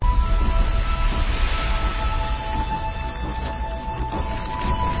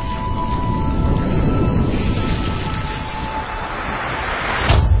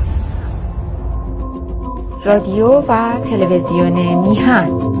رادیو و تلویزیون میهن.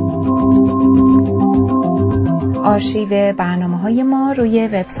 آرشیو برنامه‌های ما روی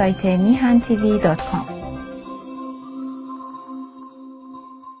وبسایت mihan.tv.com.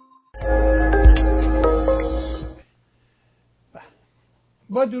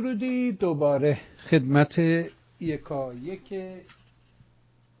 با درودی دوباره خدمت یکایک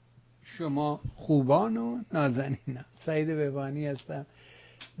شما خوبان و نازنینان. سعید بهبهانی هستم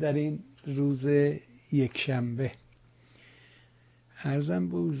در این روز یکشنبه. عرضم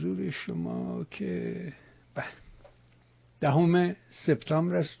به حضور شما که 10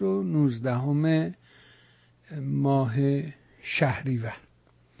 سپتامبر است و 19 ماه شهریور.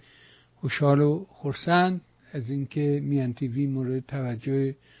 خوشحال و خرسند از اینکه میهن تیوی مورد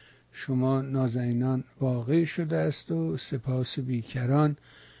توجه شما نازنینان واقع شده است و سپاس بیکران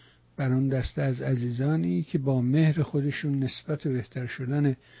بر اون دسته از عزیزانی که با مهر خودشون نسبت بهتر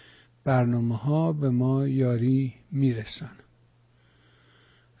شدن برنامه ها به ما یاری میرسن.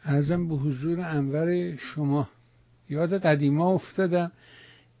 عرضم به حضور انور شما. یاد قدیما افتادم،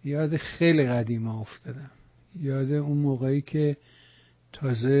 یاد خیلی قدیما افتادم، یاد اون موقعی که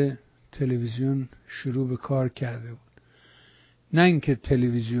تازه تلویزیون شروع به کار کرده بود. نه اینکه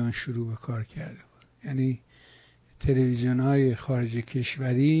تلویزیون شروع به کار کرده بود، یعنی تلویزیون های خارج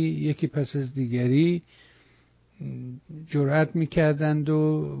کشوری یکی پس از دیگری جرأت میکردند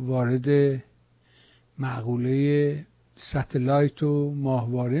و وارد معقوله ستلایت و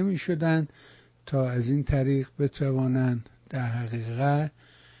ماهواره میشدند تا از این طریق بتوانند در حقیقت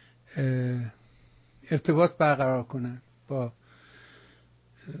ارتباط برقرار کنند با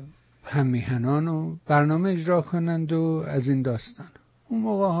هممیهنان و برنامه اجرا کنند و از این داستان. اون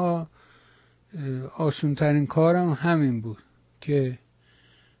موقع ها آسون ترین کارم همین بود که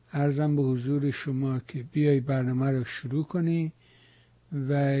عرضم به حضور شما که بیای برنامه رو شروع کنی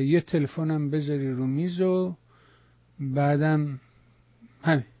و یه تلفنم بذاری رو میز و بعدم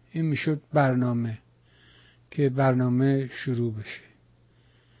همین این میشد برنامه که برنامه شروع بشه.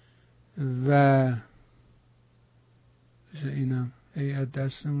 و اینم ای از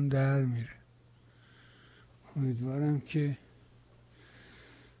دستمون در میره. امیدوارم که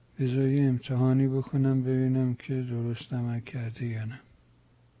بذاری امتحانی بکنم ببینم که درست عمل کرده یا نه.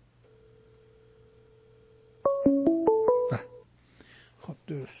 خب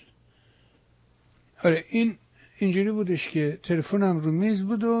درست. آره اینجوری بودش که تلفنم رو میز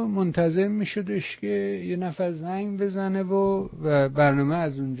بود و منتظر میشدش که یه نفر زنگ بزنه و برنامه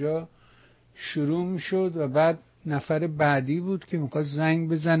از اونجا شروع میشد و بعد نفر بعدی بود که میخواد زنگ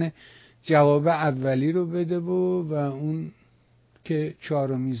بزنه جواب اولی رو بده و اون که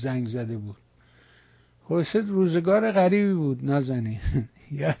چهارمی زنگ زده بود. خلاصه روزگار غریبی بود نازنین.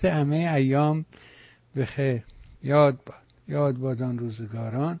 یاد همه ایام بخیر. یاد باد آن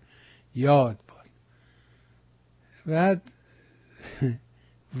روزگاران، یاد باد. بعد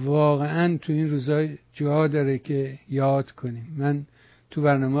واقعا تو این روزا جا داره که یاد کنیم. من تو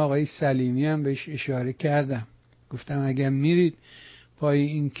برنامه آقای سلیمی هم بهش اشاره کردم، گفتم اگر میرید پای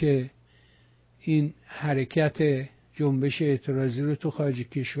این که این حرکت جنبش اعتراضی رو تو خارج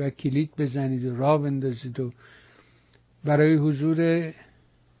کشور کلید بزنید و راه بندازید و برای حضور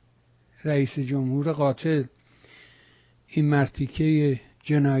رئیس جمهور قاتل این مرتیکه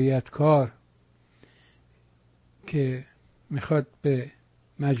جنایتکار که میخواد به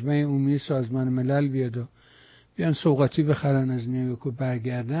مجمع عمومی سازمان ملل بیاد و بیان سوغاتی بخرن از نیویورک و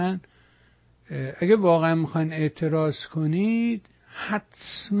برگردن، اگه واقعا میخواین اعتراض کنید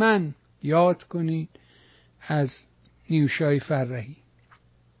حتما یاد کنید از نیوشای فرحی.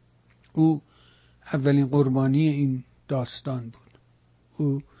 او اولین قربانی این داستان بود.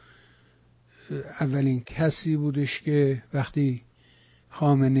 او اولین کسی بودش که وقتی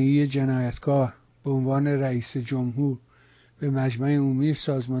خامنه‌ای جنایتکار به عنوان رئیس جمهور به مجمع عمومی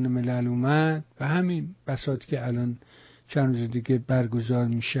سازمان ملل اومد و همین بساط که الان چند روز دیگه برگزار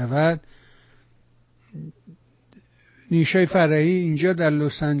می شود، نیوشای فرحی اینجا در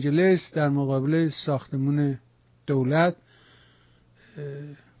لس آنجلس در مقابل ساختمون دولت،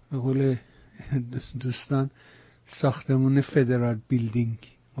 به قول دوستان ساختمون فدرال بیلدینگ،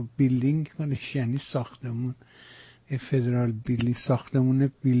 بیلدینگ خودش یعنی ساختمون، فدرال بیلدینگ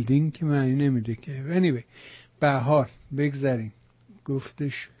ساختمون بیلدینگ که معنی نمیده که. anyway به هر حال بگذاریم،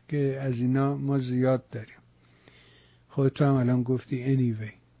 گفتش که از اینا ما زیاد داریم. خودت هم الان گفتی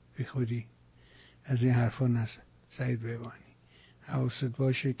anyway، بی خودی از این حرفا نزن سعید بهبهانی. حواست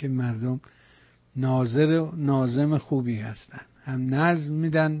باشه که مردم ناظر و ناظم خوبی هستن، هم نظم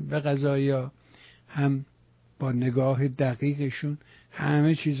میدن به قضایا، هم با نگاه دقیقشون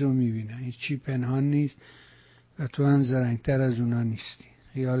همه چیز رو میبینن، هیچی پنهان نیست و تو هم زرنگتر از اونا نیستی.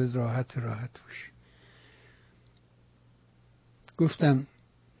 خیالت راحت باشی. گفتم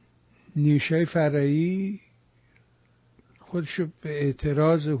نیوشای فرعی خودشو به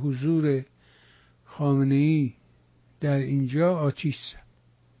اعتراض حضور خامنه‌ای در اینجا آتیش زد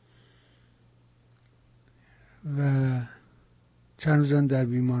و چند روزن در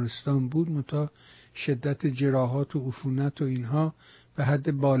بیمارستان بود، منتها شدت جراحات و عفونت و اینها به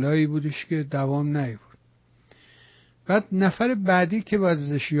حد بالایی بودش که دوام نیاورد. بعد نفر بعدی که باید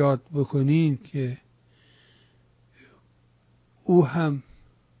ازش یاد بکنین که او هم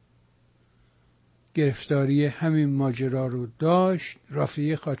گرفتاری همین ماجرا رو داشت،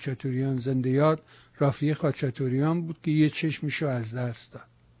 رافعی خاچاتوریان، زنده یاد رافعی خاچاتوریان بود که یه چشمشو از دست داد.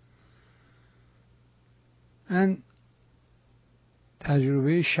 من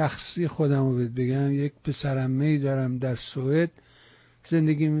تجربه شخصی خودم رو بگم، یک پسرعمه‌ای دارم در سوئد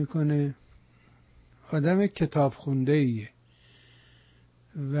زندگی میکنه، آدم کتاب خونده ایه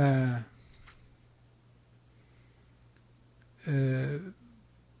و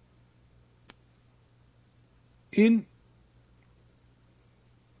این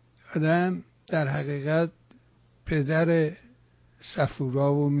آدم در حقیقت پدر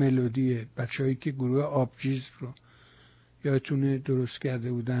صفورا و ملودیه، بچه‌هایی که گروه آبجیز رو یادتونه درست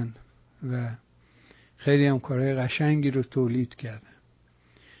کرده بودن و خیلی هم کارهای قشنگی رو تولید کردن.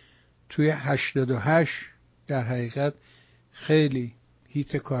 توی 88 در حقیقت خیلی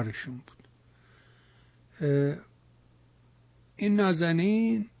هیت کارشون بود. این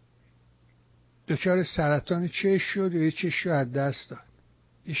نازنین دچار سرطان چشم شد و یه چشم رو از دست داد.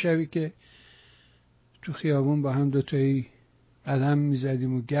 یه شبی که تو خیابون با هم دوتایی قدم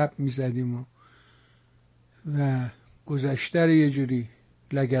میزدیم و گپ میزدیم و گذشته رو یه جوری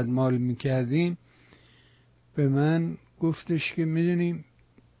لگدمال میکردیم، به من گفتش که میدونیم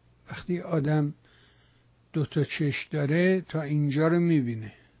وقتی آدم دوتا چشم داره تا اینجا رو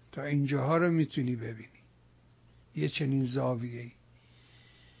میبینه، تا اینجاها رو میتونی ببینی، یه چنین زاویه‌ای،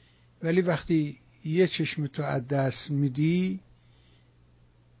 ولی وقتی یه چشم تو از دست میدی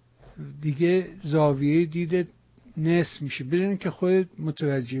دیگه زاویه دیدت نصف میشه بدون که خودت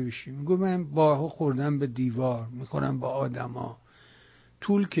متوجه بشی. میگو من بارها خوردم به دیوار، میخورم با آدما،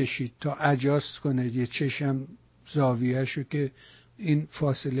 طول کشید تا اجاست کنه یه چشم زاویهشو که این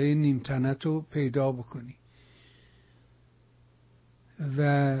فاصله نیمتنت رو پیدا بکنی.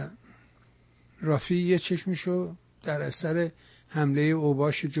 و رافی یه چشمشو در اثر حمله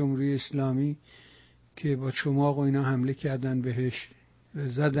اوباش جمهوری اسلامی که با چماق و اینا حمله کردن بهش و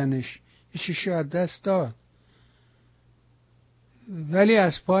زدنش، یه چشمشو از دست داد، ولی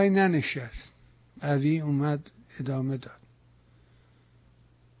از پای ننشست، قوی اومد ادامه داد.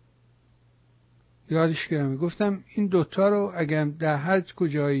 یادش گرامی. گفتم این دوتا رو اگر در هر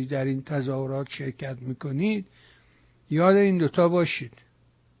کجایی در این تظاهرات شرکت میکنید یاد این دوتا باشید،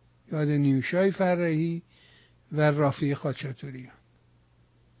 یاد نیوشای فرعی و رافعی خاچاتوریان.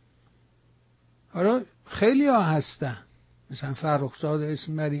 حالا خیلی ها هستن، مثلا فرخزاد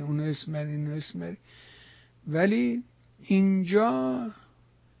اسمری، اون اسمری، این اسمری، ولی اینجا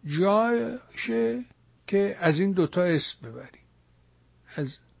جاشه که از این دوتا اسم ببری،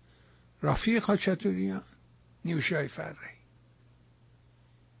 از رافعی خاچاتوریان، نیوشای فرعی.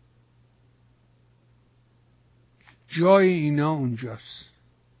 جای اینا اونجاست.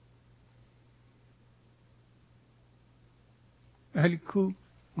 ولی کو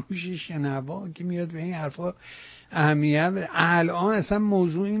گوش شنوا که میاد به این حرفا اهمیت بده. الان اصلا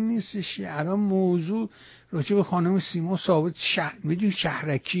موضوع این نیستش. الان موضوع راجع به خانم سیما ثابت میدونی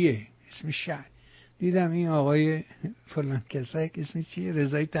شهرکیه، اسم شهر. دیدم این آقای فلان کسک اسم چیه،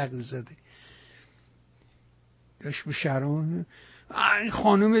 رضای تقی‌زاده، داشت به شهرام این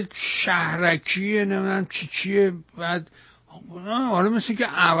خانم شهرکیه نمیدونم چیه، بعد حالا مثل که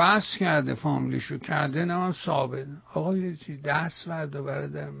عوض کرده فامیلیشو کرده نه ثابت. آقا دست فردا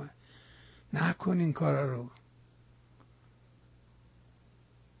برادر من نکن این کارا رو،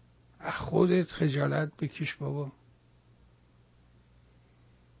 خودت خجالت بکش بابا.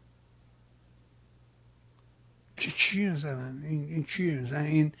 که چی مثلا این چیه، مثلا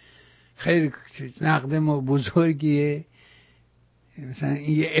این خیلی نقد ما بزرگیه، مثلا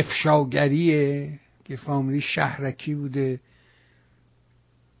این یه افشاگریه که فامیلی شهرکی بوده.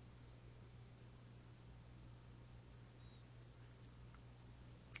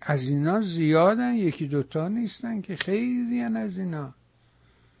 از اینا زیادن، یکی دوتا نیستن که، خیلی هن از اینا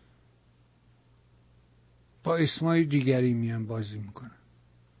با اسمای دیگری میان بازی میکنن.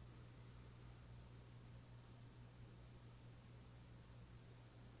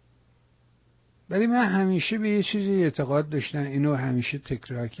 ولی من همیشه به یه چیزی اعتقاد داشتم، اینو همیشه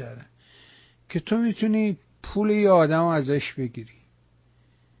تکرار کردم، که تو میتونی پول یه آدم ازش بگیری،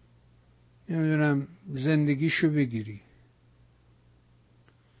 نمیدونم زندگیشو بگیری،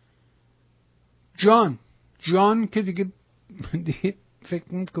 جان که دیگه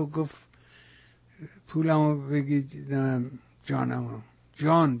فکر میکنم گفت پولمو بگی جانمو.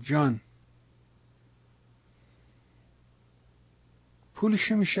 جان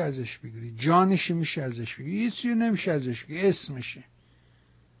پولش میشه ازش بگیری، جانش میشه ازش بگیری، هیچ چیزی نمیشه ازش بگیری. اسمشه،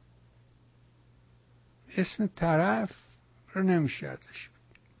 اسم طرف رو نمیشه ازش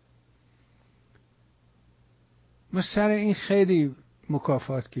بگیری. من سر این خیلی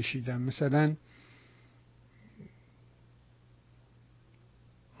مکافات کشیدم. مثلا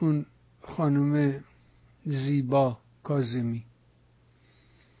اون خانم زیبا کاظمی،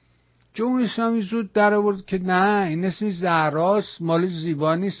 جمهوری اسلامی زود در آورد که نه این اسم زهراست، مال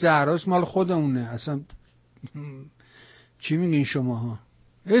زیبا نیست، زهراست مال خودمونه. اصلا چی میگین شماها؟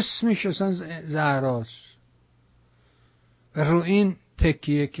 اسمش اصلا زهراست و رو این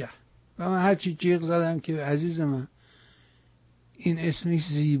تکیه کرد. و من هرچی جیغ زدم که عزیز من این اسمش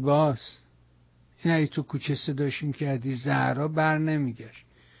زیباست، این اگه تو کوچه صداشون کردی زهرا بر نمیگشت،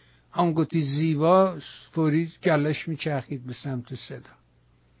 هم گفتی زیبا فوری گلش میچرخید به سمت صدا.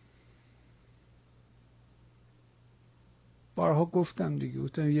 بارها گفتم دیگه،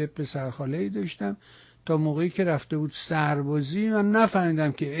 گفتم یه پسرخاله‌ای داشتم تا موقعی که رفته بود سربازی من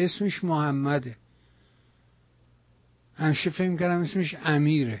نفهمیدم که اسمش محمده، همیشه فهم کردم اسمش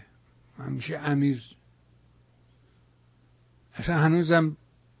امیره، همیشه امیر. اصلا هنوزم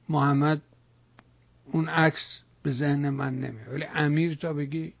محمد اون عکس به ذهن من نمیاد، ولی امیر تا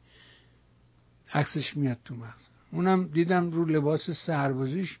بگی عکسش میاد تو مغز. اونم دیدم رو لباس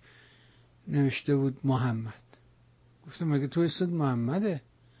سربازیش نوشته بود محمد. گفتم مگه تو اسمت محمده؟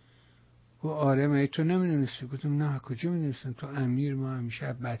 گفت آره. مگه تو نمیدونستی؟ گفتم نه کجا میدونستم، تو امیر، ما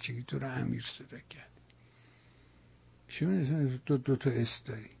همیشه بچگی تو رو امیر صدا کرد. چی میدونستم دو تا اسم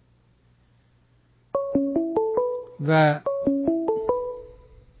داری؟ و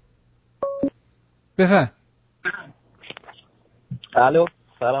بفهم. الو،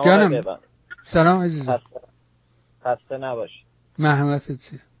 سلام آقای بهبهانی. سلام عزیزم. خسته نباشید. محمدت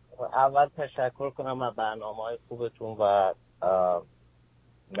چی؟ اول تشکر کنم از برنامه‌های خوبتون و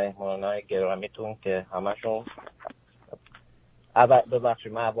مهمانای گرامیتون که همشون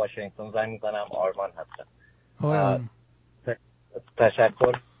ببخشید من واشنگتن زنگ می‌زنم، آرمان هستم.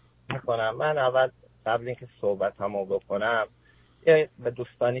 تشکر می‌کنم. من اول قبل اینکه صحبتمو بکنم به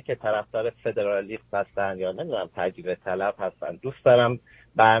دوستانی که طرفدار فدرالیسم هستن یا نمیدونم تجدید طلب هستن، دوست دارم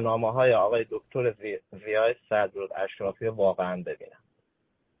برنامه‌های آقای دکتر ضیای صدرالاشرافی واقعا ببینم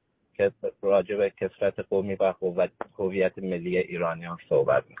که راجع به کثرت قومی و هویت ملی ایرانیان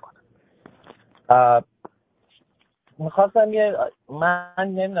صحبت میکنه. میخواستم من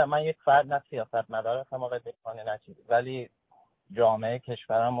نمیدونم، من یک فرد نه سیاست مدار هستم آقای بهبهانی نه چیزی، ولی جامعه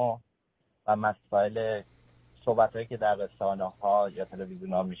کشورم و مسائل صحبت‌هایی که در رسانه‌ها یا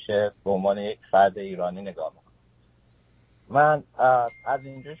تلویزیون‌ها میشه به عنوان یک فرد ایرانی نگاه میکنم. من از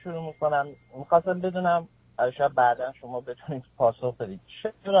اینجا شروع میکنم. میخواستم بدونم شاید بعدا شما بتونید پاسخ بدید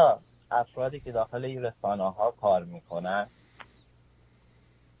چرا افرادی که داخل این رسانه‌ها کار میکنن،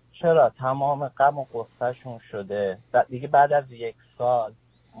 چرا تمام غم و غصه‌شون شده دیگه بعد از یک سال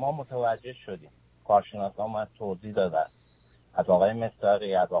ما متوجه شدیم، کارشناسان ما توضیح دادن، از آقای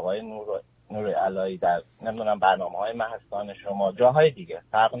مصداقی، از آقای نور علایی، در نمیدونم برنامه‌های مهستان شما، جاهای دیگه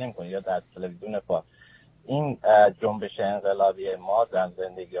فرق نمی‌کنه، یا در تلویزیون فارسی، این جنبش انقلابی ما در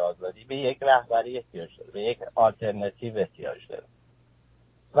زندگی آزادی به یک رهبری احتیاج داره، به یک آلترناتیو احتیاج داره.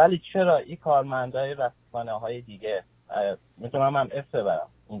 ولی چرا این کارمندای رسانه‌های دیگه، میتونم هم اسم ببرم،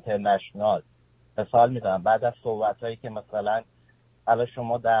 اینترنشنال، مثال میزنم، بعد از صحبت‌هایی که مثلا الان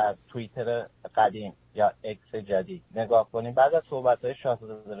شما در توییتر قدیم یا اکس جدید نگاه کنیم، بعد از صحبت‌های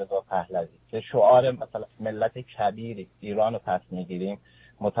شاهزاده رضا پهلوی که شعار مثلا ملت کبیری ایرانو پس میگیریم،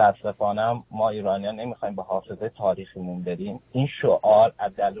 متاسفانه ما ایرانیان نمیخوایم به حافظه تاریخیمون بریم، این شعار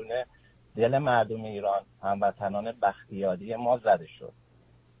از درون دل مردم ایران، هموطنان بختیاری ما زده شد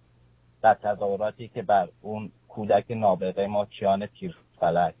در تظاهراتی که بر اون کودک نابغه ما کیان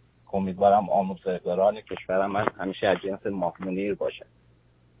تیرفلک، امیدوارم آموزگاران کشورم من همیشه از جنس ماه منیر باشن،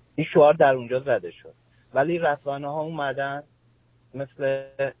 این شعار در اونجا زده شد. ولی رسانه‌ها اومدن مثل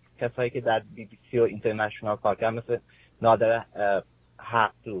کسایی که در بی بی سی و اینترنشنال کار کردن، مثل نادر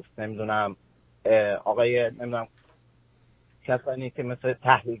حق دوست، نمیدونم آقای نمیدونم کسانی که مثل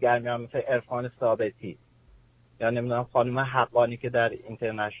تحلیلگر میان مثل عرفان ثابتی، یا نمیدونم خانم حقانی که در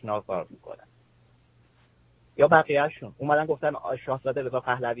اینترنشنال کار میکنن، یا بقیه‌شون اومدن گفتن شاهزاده رضا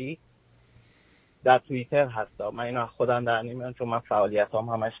پهلوی در توییتر هستا، من اینا خودم در نمیان چون من فعالیتام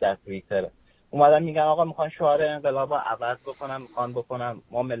همش در توییتره، اومدن میگن آقا میخوان شعار انقلابو عوض بکنن، میخوان بکنن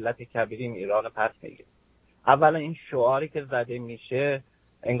ما ملت کبیریم ایرانو پس میگیریم. اولا این شعاری که زده میشه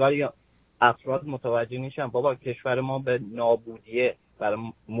انگار افراد متوجه نیستن بابا کشور ما به نابودیه، برای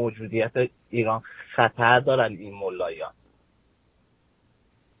موجودیت ایران خطر دارن این ملایان.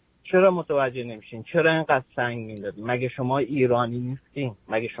 چرا متوجه نمیشین؟ چرا اینقدر سنگ میندازین؟ مگه شما ایرانی نیستین؟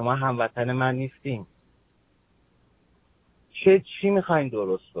 مگه شما هموطن من نیستین؟ چی میخواین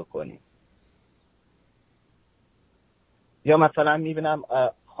درست بکنین؟ یا مثلا میبینم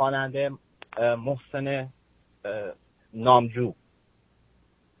خواننده محسن نامجو،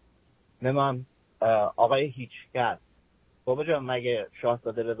 نمیم آقای هیچکس، بابا جان مگه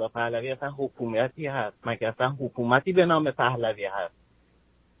شاهزاده رضا پهلوی اصلا حکومتی هست؟ مگه اصلا حکومتی به نام پهلوی هست؟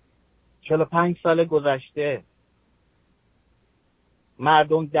 45 سال گذشته،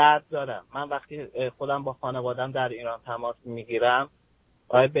 مردم درد دارن. من وقتی خودم با خانوادم در ایران تماس میگیرم،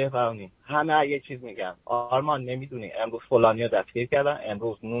 آقای بهبهانی همه یه چیز میگن، آرمان نمیدونی امروز فلانیا دستگیر کردن،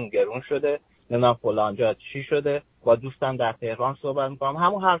 امروز نون گرون شده، نمیدونم فلان جا چی شده، با دوستم در تهران صحبت میکنم،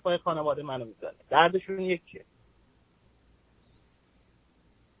 همون حرفای خانواده منو میزنه، دردشون یکیه.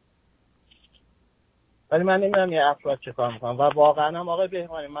 ولی من نمیدونم یه افراد چه کار میکنم. و واقعا هم آقای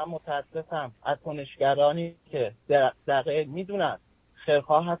بهبهانی من متاسفم از کنشگرانی که دقیقه میدونن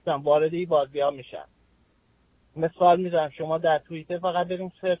خیرخواه هستن وارد این بازی ها میشن. مثال میزنم، شما در توییتر فقط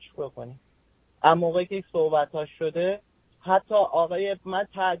بریم سرچ بکنید، اما موقعی که صحبت ها شده، حتی من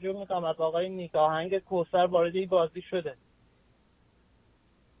تعجب میکنم از آقای نیکاهنگ کوثر وارد این بازی شده.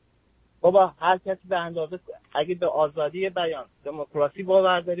 بابا هر کسی به اندازه، اگه به آزادی بیان دموکراسی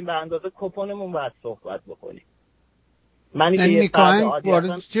باور داریم، به اندازه کپونمون باید صحبت بکنیم. منی که یه فرد عادی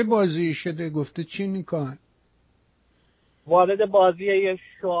وارد چه بازی شده؟ گفته چی نیکاهنگ؟ وارد بازی یه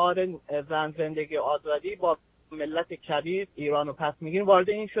شعار زن زندگی آزادی با ملت کبیر ایرانو پس میگیریم، وارد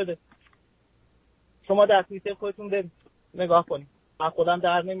این شده. شما در توییتر خودتون برید نگاه کنید، من خودم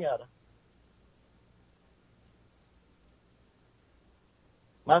در نمیارم.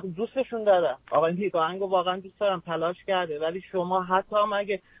 من دوستشون دارم، آقای نیکاهنگو واقعا دوست دارم، تلاش کرده، ولی شما حتی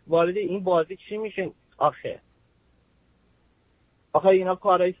مگه وارد این بازی چی میشین؟ آخه اینا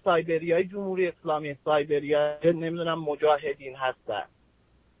کارهای سایبریای جمهوری اسلامی، سایبریای نمیدونم مجاهدین هستن.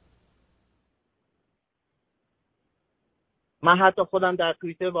 من حتی خودم در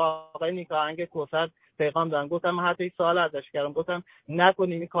توییتر با آقای نیکاهنگ کوثر پیغام دادم، گفتم من حتی این سوال ازش کردم، گفتم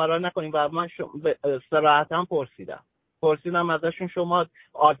نکنین این کارا نکنین، و من صراحتاً پرسیدم ازشون شما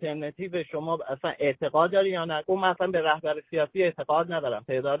آلترناتیو شما اصلا اعتقاد داری یا نه؟ گفت مثلا به رهبر سیاسی اعتقاد ندارم،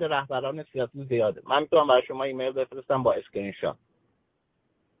 تعداد رهبران سیاسی زیاده. من میتونم برای شما ایمیل بفرستم با اسکرین شات،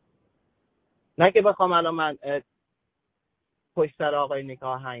 نه که بخوام الان من پشت سر آقای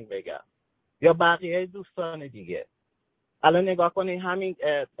نیکاهنگ بگم یا بقیه دوستان دیگه. الان نگاه کنید، همین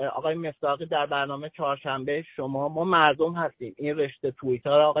آقای مصداقی در برنامه چهارشنبه ما مردم هستیم، این رشته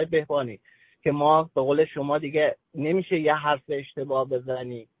توییتر آقای بهبهانی که ما به قول شما دیگه نمیشه یه حرف اشتباه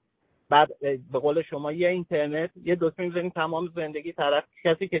بزنی، بعد به قول شما یه اینترنت یه دکمه میزنی تمام زندگی طرف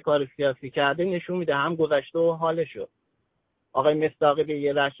کسی که کار سیاسی کرده نشون میده، هم گذشته و حالشو. آقای مصداقی به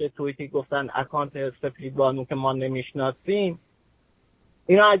یه رشته توییتی گفتن اکانت سپید بانو که ما نمیشناسیم،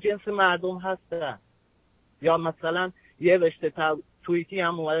 اینا از جنس مردم هستن. یا مثلا یه رشته توییتی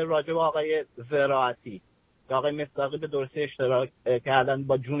هم اومده راجع به آقای زراعتی، آقای مصداقی به درستی اشتراک کردن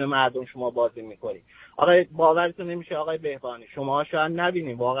با جون مردم شما بازی میکنی. آقای باورتون نمیشه آقای بهبهانی، شما شاید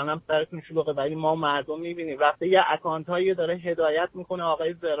نبینید، واقعا هم سرتون شلوغه، ولی ما مردم میبینیم رفته یه اکانت هایی داره هدایت میکنه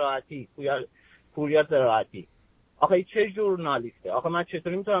آقای زراعتی، پوریا زراعتی. آقای چه ژورنالیسته؟ آقا من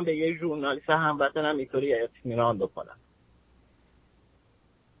چطوری میتونم به یه ژورنالیست هموطنم اینطوری اطمینان بکنم؟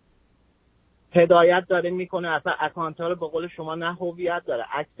 هدایت داره میکنه، اصلا اکانت ها رو به قول شما نه هویت داره،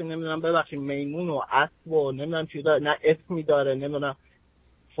 عکس نمیدونم ببخشید میمون و اسب و نمیدونم چی داره، نه اسمی داره، نمیدونم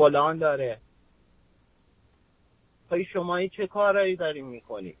فلان داره. خب شما این چه کارایی دارین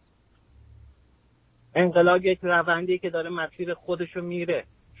میکنی؟ انقلاب یک روندی که داره مسیر خودشو میره،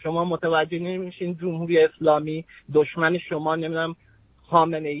 شما متوجه نمیشین جمهوری اسلامی دشمن شما نمیدونم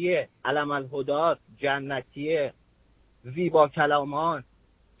خامنه‌ای، علم الهدی، جنتیه، زیبا کلامان،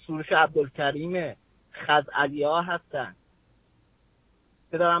 سروش عبدالکریم، خزعلی‌ها هستن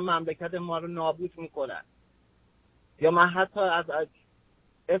که دارن مملکت ما رو نابود میکنن. یا من حتی از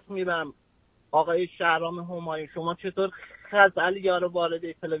اسم میبرم آقای شهرام همایون، شما چطور خزعلی‌ها رو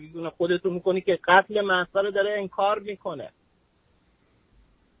وارد تلویزیون خودتون میکنی که قتل مهسا رو داره انکار میکنه؟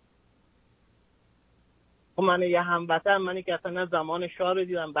 خب من یه هموطن، منی که اصلا زمان شاه رو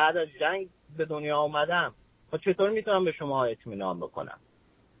دیدم، بعد از جنگ به دنیا آمدم، خب چطور میتونم به شما اطمینان بکنم؟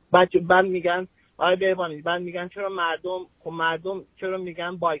 بعد میگن آقای بهبهانی، بعد میگن چرا مردم چرا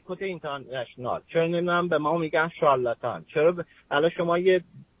میگن بایکوت اینترنشنال، چرا نمیدونم به ما میگن شارلاتان، چرا الان شما یه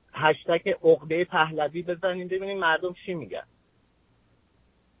هشتگ عقده پهلوی بزنید ببینید مردم چی میگن.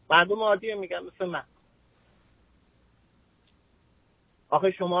 مردم عادی میگن مثل من.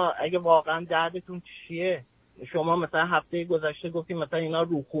 آخه شما اگه واقعا دردتون چیه، شما مثلا هفته گذشته گفتیم مثلا اینا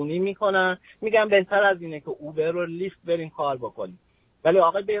روخونی میکنن، میگن بهتر از اینه که اوبر و لیفت بریم کار بکنیم. ولی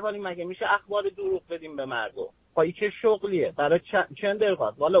آقای بهبهانی مگه میشه اخبار دروغ بدیم به مردم؟ خب چه شغلیه برای چند دقیقه؟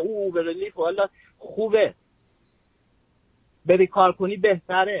 والا او اوبر و لیفت والا خوبه، بری کار کنی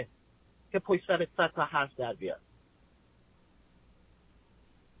بهتره که پشت سر 100 تا حرف در بیاد.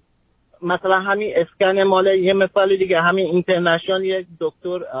 مثلا همین اسکن مال، یه مثال دیگه، همین اینترنشنال، یک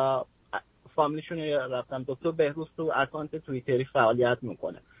دکتر فامیلیشون رفتم، دکتر بهروز تو اکانت توییتری فعالیت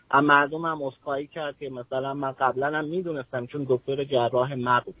میکنه، اما مردم هم عذرخواهی کرد که مثلا من قبلا هم میدونستم چون دکتر جراح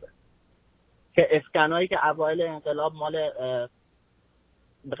مغزه که اسکنایی که اوایل انقلاب مال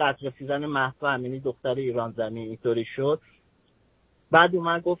به قتل رسیدن مهسا امینی دختر ایران زمین اینطوری شد، بعد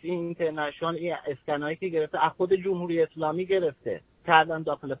اومد گفت این اینترنشنال این اسکنایی که گرفته از خود جمهوری اسلامی گرفته، کردن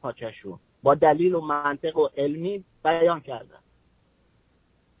داخل پاچشون، با دلیل و منطق و علمی بیان کردن.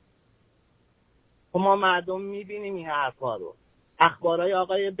 خب ما مردم میبینیم این حرفا رو. اخبارای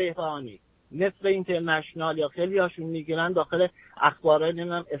آقای بهبهانی نصف اینترنشنال یا خیلی هاشون میگیرن داخل اخبارای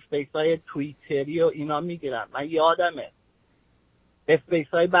نمیدونم اسپیسای توییتری و اینا میگیرن. من یادمه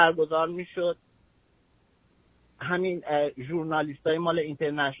اسپیسای برگزار میشد، همین ژورنالیستای مال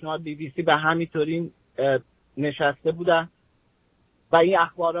اینترنشنال BBC به همینطوری نشسته بودن و این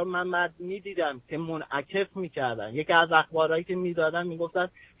اخبارا من بعد میدیدم که منعکس میکردن. یکی از اخبارایی که میدادن میگفتن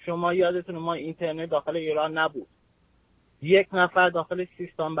شما یادتونه ما اینترنت داخل ایران نبود، یک نفر داخل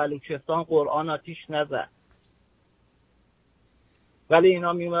سیستان بلوچستان قرآن آتیش نزد، ولی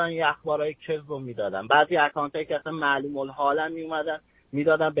اینا میومدن یه اخبارای کذب میدادن. بعضی اکانتایی که اصلا معلوم الحال میومدن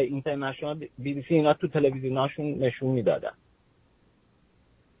میدادن به اینترنشنال BBC، اینا تو تلویزیوناشون نشون میدادن.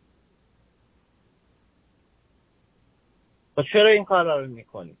 و چرا این کارا رو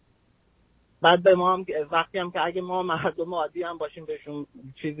میکنی؟ بعد به ما هم وقتی هم که اگه ما مردم عادی هم باشیم بهشون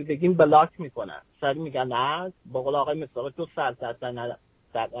چیزی بگیم بلاک میکنن، سری میگن نه با قول آقای مصداقی تو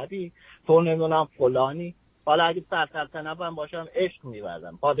سرسلطنتی، تو نمیدونم فلانی. حالا اگه سرسلطنت هم باشم عشق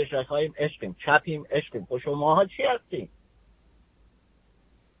می‌ورزم، پادشاهیم عشقیم، چپیم عشقیم. خب شماها چی هستین؟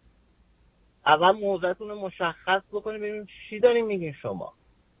 اول موضعتون رو مشخص بکنید ببینیم چی دارین میگین شما.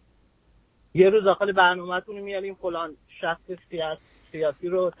 یه روز داخل برنامه‌تون میاریم فلان شخص سیاسی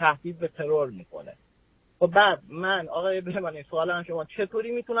رو تهدید به ترور میکنه. و بعد من آقای بهبهانی سوالم شما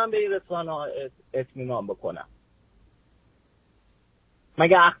چطوری میتونم به این رسانه‌ها اطمینان بکنم؟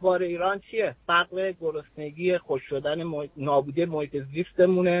 مگه اخبار ایران چیه؟ فقر، گرسنگی، خشک شدن، نابودی محیط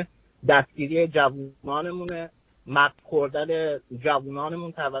زیستمونه، دستگیری جوانانمونه، مغز خوردن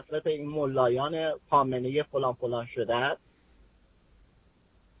جوانانمون توسط این ملایان خامنه‌ای فلان فلان شده است.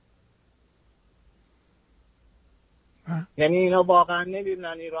 یعنی اینا واقعا نمی‌بینن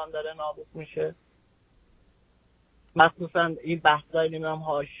ایران داره نابود میشه؟ مخصوصا این بحثای نمیدونم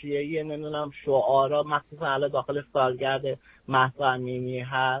حاشیه‌ای نمیدونم شعارا، مخصوصا الان داخل سالگرد مهسا امینی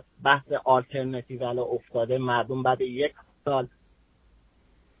هست، بحث آلترناتیو الان افتاده. مردم بعد یک سال،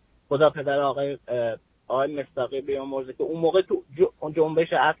 خدا پدر آقای مصداقی بیامرزه که اون موقع تو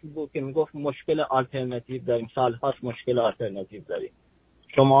جنبش اصل بود که میگفت مشکل آلترناتیو داریم، سال‌هاست مشکل آلترناتیو داریم.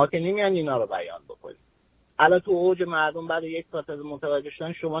 شما که نمیان اینا رو بیان بکنید. الان تو اوج مردم بعد یک سال از متوجه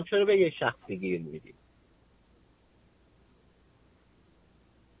شدن، شما چرا به یه شخصی گیر میدید؟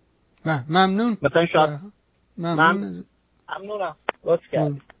 ممنون. مثلا شاید ممنونم. لطف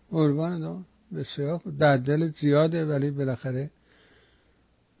کردید. قربان دارم. بسیار خوب. در دل زیاده ولی بالاخره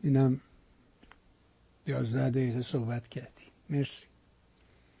اینم 11 دقیقه صحبت کردی. مرسی.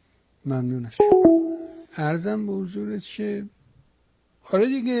 ممنونش. عرضم به حضورت که حالا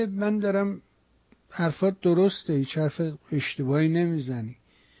دیگه من دارم حرفات درسته، هیچ حرف اشتباهی نمیزنی.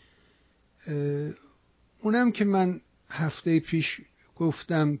 اونم که من هفته پیش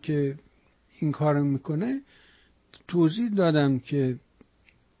گفتم که این کارو میکنه توضیح دادم که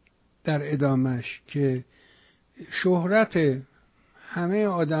در ادامش که شهرت، همه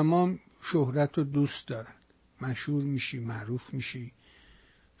آدمام شهرت رو دوست دارن، مشهور میشی، معروف میشی،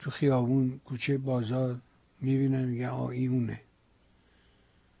 تو خیابون کوچه بازار میبینن میگن ایونه،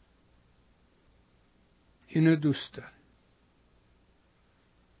 اینو دوست داره.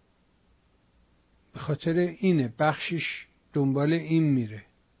 به خاطر اینه بخشش دنبال این میره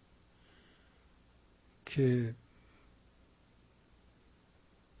که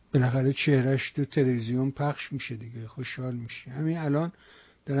بالاخره چهرش تو تلویزیون پخش میشه دیگه، خوشحال میشه. همین الان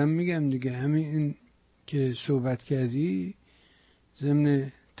دارم میگم دیگه، همین این که صحبت کردی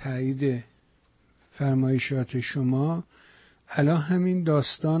ضمن تایید فرمایشات شما، الان همین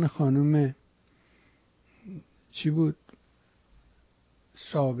داستان خانم چی بود،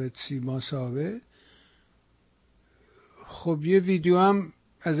 ثابت، سیما ثابت، خب یه ویدیو هم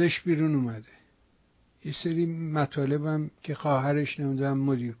ازش بیرون اومده، یه سری مطالب هم که خواهرش نمیدونم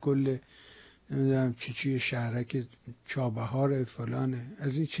مدیر کل نمیدونم چی شهرک چابهار فلانه،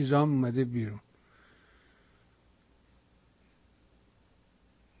 از این چیزا هم اومده بیرون.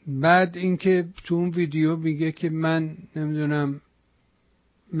 بعد اینکه تو اون ویدیو میگه که من نمیدونم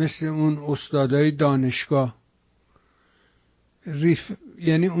مثل اون استادای دانشگاه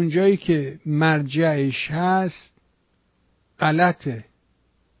یعنی اونجایی که مرجعش هست غلطه.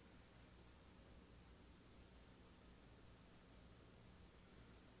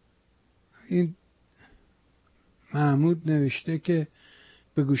 این محمود نوشته که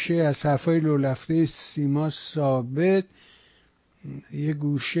به گوشه از حرفای لولفته سیما ثابت، یه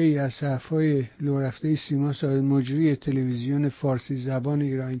گوشه از حرفای لولفته سیما ثابت مجری تلویزیون فارسی زبان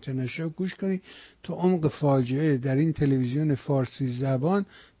ایران اینترنشنال گوش کنید تا عمق فاجعه در این تلویزیون فارسی زبان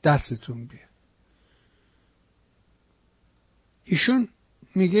دستتون بیاد. ایشون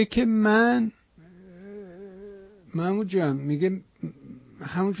میگه که محمود جان میگه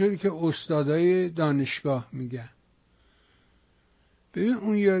همونطوری که استادای دانشگاه میگن. ببین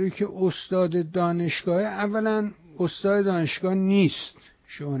اون یاری که استاد دانشگاه، اولا استاد دانشگاه نیست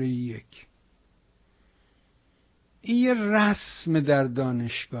شماره 1، این یه رسم در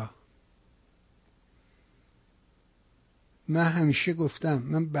دانشگاه. من همیشه گفتم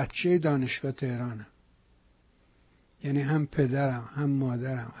من بچه دانشگاه تهرانم، یعنی هم پدرم هم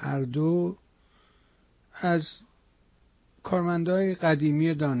مادرم هر دو از کارمندای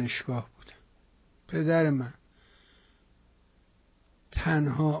قدیمی دانشگاه بودن. پدر من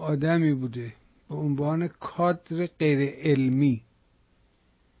تنها آدمی بوده به عنوان کادر غیر علمی،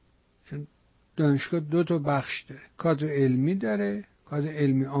 چون دانشگاه 2 بخش داره، کادر علمی داره، کادر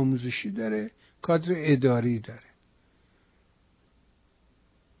علمی آموزشی داره، کادر اداری داره.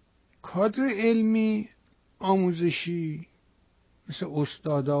 کادر علمی آموزشی مثل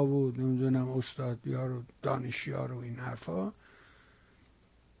استادا و نمیدونم استادیار و دانشیار و این حرفا،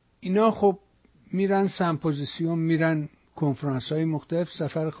 اینا خب میرن سمپوزیسیون، میرن کنفرانس های مختلف،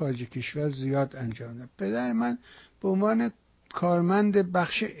 سفر خارج کشور زیاد انجام دادن. پدر من به عنوان کارمند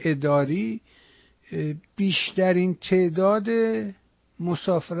بخش اداری بیشترین تعداد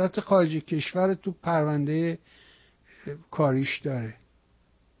مسافرت خارج کشور تو پرونده کاریش داره.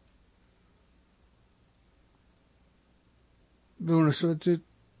 به مناسبت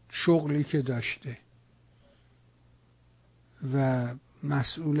شغلی که داشته و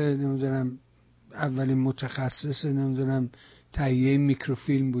مسئول نمیدونم اولین متخصص نمیدونم تهیه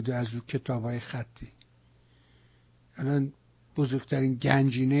میکروفیلم بوده از رو کتابای خطی. الان بزرگترین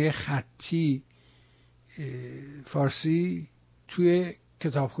گنجینه خطی فارسی توی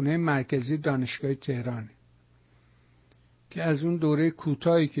کتابخونه مرکزی دانشگاه تهران که از اون دوره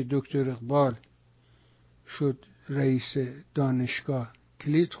کوتاهی که دکتر اقبال شد رئیس دانشگاه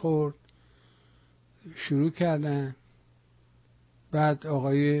کلید خورد، شروع کردن. بعد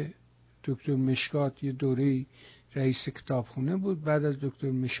آقای دکتر مشکات یه دوره رئیس کتابخونه بود. بعد از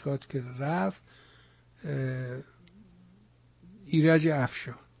دکتر مشکات که رفت، ایرج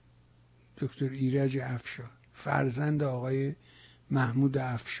افشار، دکتر ایرج افشار فرزند آقای محمود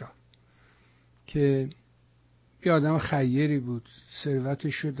افشار که یه آدم خیری بود،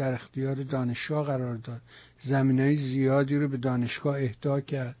 ثروتش رو در اختیار دانشگاه قرار داد، زمینای زیادی رو به دانشگاه اهدا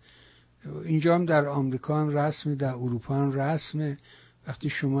کرد. اینجا هم در آمریکا هم رسمه، در اروپا هم رسمه. وقتی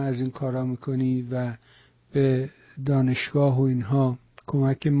شما از این کارا میکنی و به دانشگاه و اینها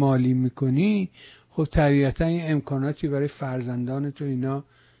کمک مالی میکنی، خب طبیعتا این امکاناتی برای فرزندان تو اینا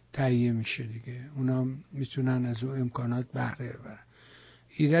تهیه میشه دیگه، اونا میتونن از اون امکانات بهره ببرن.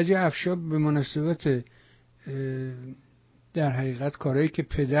 ایرج افشار به مناسبت در حقیقت کارهایی که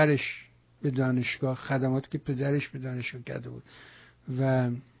پدرش به دانشگاه، خدماتی که پدرش به دانشگاه کرده بود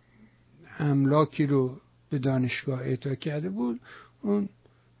و املاکی رو به دانشگاه اعطا کرده بود، اون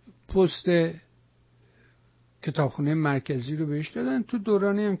پست کتابخونه مرکزی رو بهش دادن. تو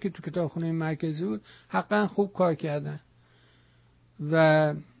دورانی هم که تو کتابخونه مرکزی بود حقا خوب کار کردن و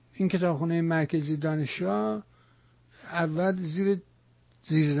این کتابخونه مرکزی دانشگاه اول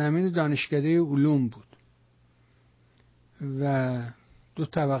زیر زمین دانشکده علوم بود و 2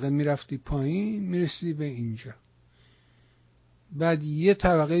 طبقه میرفتی پایین میرسی به اینجا. بعد یه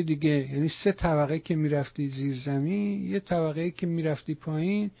طبقه دیگه، یعنی 3 طبقه که میرفتی زیر زمین، یه طبقه که میرفتی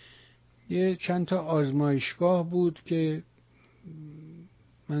پایین یه چند تا آزمایشگاه بود که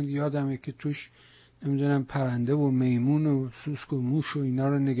من یادمه که توش نمیدونم پرنده و میمون و سوسک و موش و اینا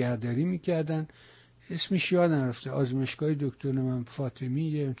رو نگهداری میکردن. اسمش یادم رفته، آزمایشگاه دکتر من فاطمی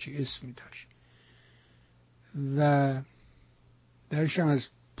یه چی اسمی داشت. و درشم از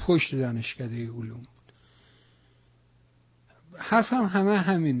پشت دانشکده علوم بود. حرفم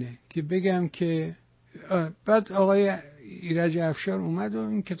همینه که بگم که بعد آقای ایرج افشار اومد و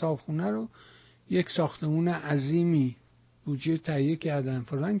این کتابخونه رو یک ساختمون عظیمی بودجه تهیه کردن،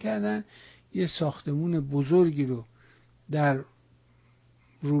 فلان کردن، یه ساختمون بزرگی رو در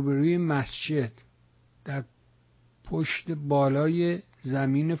روبروی مسجد در پشت بالای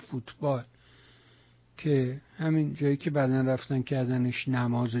زمین فوتبال که همین جایی که بعدن رفتن کردنش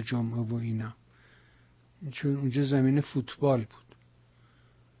نماز جمعه و اینا، چون اونجا زمین فوتبال بود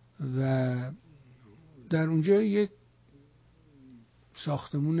و در اونجا یک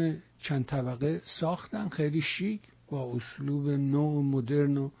ساختمون چند طبقه ساختن خیلی شیک با اسلوب نو و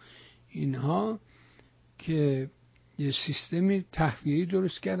مدرن و اینها، که یه سیستمی تهویه‌ای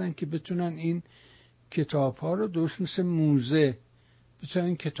درست کردن که بتونن این کتاب ها رو درست مثل موزه بتونن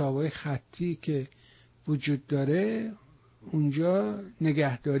این کتاب های خطی که وجود داره اونجا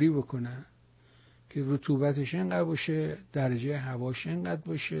نگهداری بکنن که رطوبتش اینقدر باشه، درجه هواش اینقدر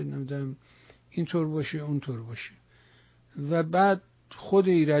باشه، نمیدونم اینطور باشه اونطور باشه. و بعد خود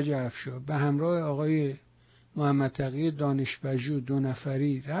ایرج افشار به همراه آقای محمد تقی دانشپژوه 2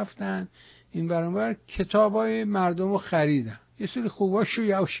 نفری رفتن این برانور کتابای مردم رو خریدن، یه سری خوباشو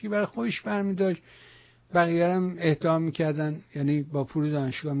یواشکی برای خودش برمیداشت، بقیه هم اهدا میکردن، یعنی با پول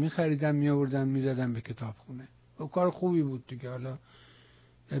دانشگاه میخریدن میآوردن میدادن به کتابخونه. و کار خوبی بود دیگه، حالا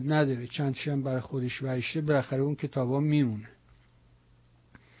نداره چندش هم برای خودش وحشه، بالاخره اون کتابا میمونه.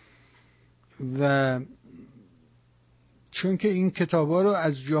 و چون که این کتابا رو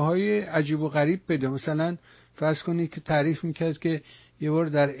از جاهای عجیب و غریب بده، مثلا فرض کنید که تعریف میکرد که یه بار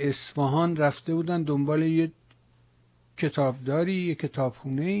در اصفهان رفته بودن دنبال یه کتابداری، یه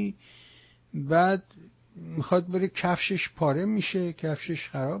کتابخونه‌ای، بعد میخواد بره کفشش پاره میشه، کفشش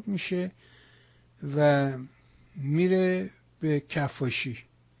خراب میشه و میره به کفاشی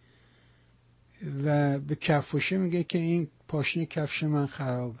و به کفاشه میگه که این پاشنه کفش من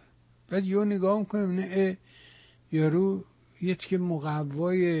خرابه. بعد یه نگاه میکنه میبینه یارو یه تیکه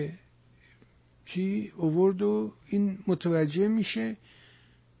مقوای چی اوورد و این متوجه میشه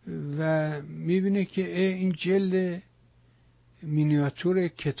و میبینه که این جلد مینیاتور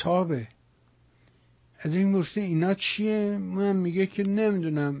کتابه. از این مرسه اینا چیه؟ من میگه که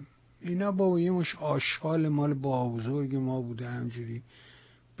نمیدونم، اینا بابا یه مش آشغال مال بابزرگ ما بوده، همجوری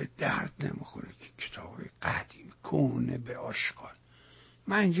به درد نمیخوره که کتابای قدیم کهنه به آشغال.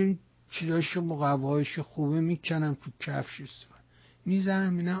 من اینجوری چیزاشو مقوایش خوبه میکنم تو کفش استفاده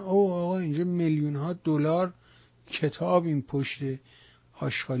میزنم، اینا او آقا اینجا میلیون ها دلار کتاب این پشت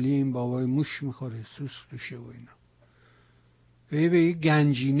آشغالی این بابای موش میخوره، سوس توشه و اینا به یه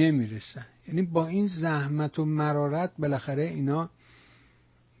گنجینه میرسن. یعنی با این زحمت و مرارت بالاخره اینا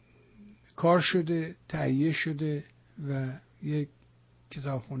کار شده، تهیه شده و یک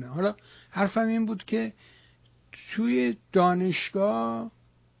کتابخونه. حالا حرفم این بود که توی دانشگاه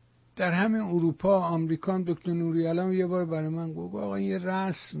در همین اروپا، آمریکا، دکتر نوری علام یه بار برای من گفت آقا یه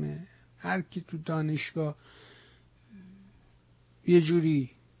رسمه، هر کی تو دانشگاه یه جوری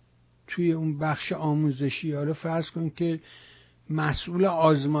توی اون بخش آموزشی، حالا فرض کن که مسئول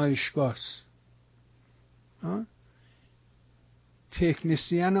آزمایشگاه است،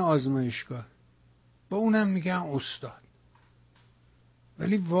 تکنسین آزمایشگاه، با اونم میگن استاد،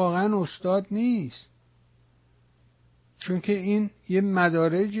 ولی واقعا استاد نیست، چون که این یه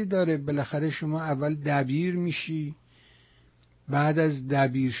مدارجی داره. بالاخره شما اول دبیر میشی، بعد از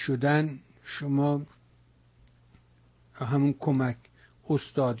دبیر شدن شما همون کمک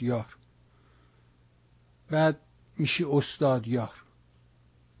استادیار، بعد میشی استادیار،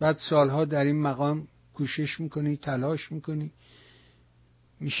 بعد سالها در این مقام کوشش میکنی، تلاش میکنی،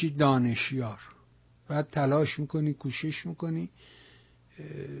 میشی دانشیار، بعد تلاش میکنی، کوشش میکنی،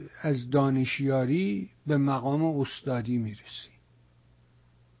 از دانشیاری به مقام استادی میرسی.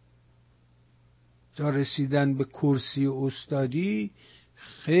 تا رسیدن به کرسی استادی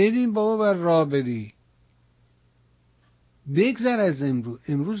خیلی بابا بر راه بری. بگذر از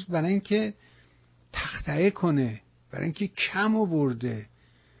امروز برای اینکه تخطئه کنه، برای اینکه کم آورده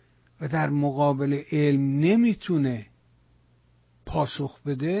و در مقابل علم نمیتونه پاسخ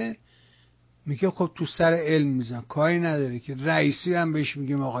بده، میگه خب تو سر علم میزن، کاری نداره که رئیسی هم بهش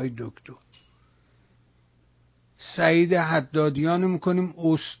میگیم آقای دکتر. سعید حدادیان میکنیم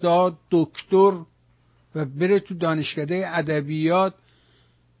استاد دکتر و بره تو دانشکده ادبیات.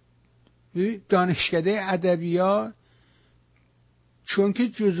 دانشکده ادبیات چون که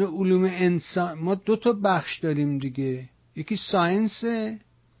جزء علوم انسان، ما 2 تا بخش داریم دیگه، یکی ساینس،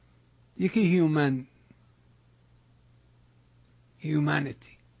 یکی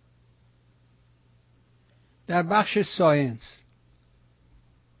هیومنیتی. در بخش ساینس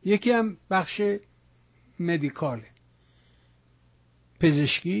یکی هم بخش مدیکاله،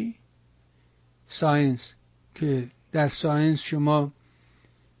 پزشکی، ساینس، که در ساینس شما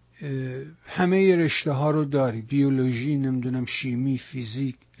همه رشته ها رو داری، بیولوژی، نمیدونم شیمی،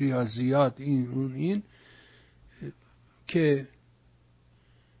 فیزیک، ریاضیات، این اون این، که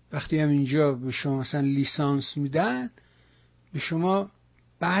وقتی هم اینجا به شما مثلا لیسانس میدن، به شما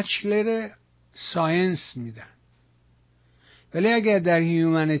بچلر ساینس میدن. ولی اگر در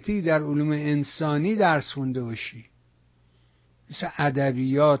هیومنیتی، در علوم انسانی درس خونده باشی، مثل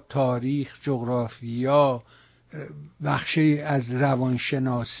ادبیات، تاریخ، جغرافیا، بخشی از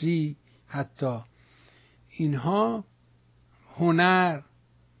روانشناسی، حتی اینها، هنر،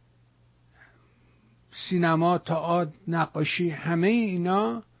 سینما، تئاتر، نقاشی، همه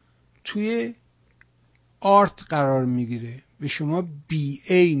اینا توی آرت قرار میگیره. به شما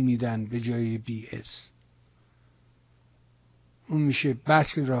BA میدن به جای BS. اون میشه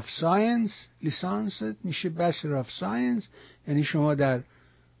بچلر آف ساینس، لیسانست میشه بچلر آف ساینس، یعنی شما در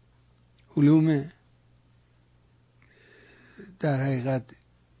علوم، در حقیقت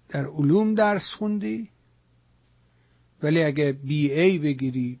در علوم درس خوندی. ولی اگه BA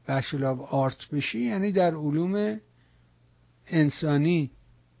بگیری، بچلر آف آرت بشی، یعنی در علوم انسانی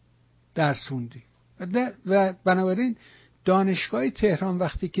درس خوندی. و بنابراین دانشگاه تهران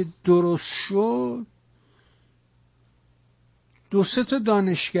وقتی که درست شد، 2-3 تا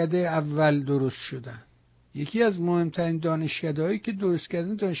دانشکده اول درست شدن. یکی از مهمترین دانشکده هایی که درست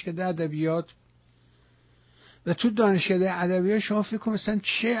کردن دانشکده ادبیات. و تو دانشکده ادبیات شما فکر کن مثلا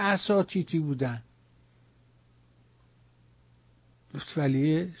چه اساتیدی بودن: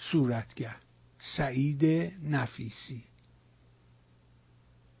 لطفعلی صورتگر، سعید نفیسی،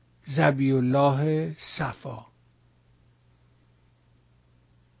 ذبیح الله صفا،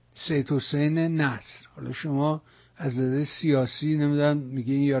 سید حسین نصر. حالا شما از نظر سیاسی نمیدونم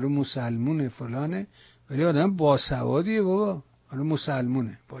میگه این یارو مسلمونه فلانه، ولی آدم باسوادیه بابا. حالا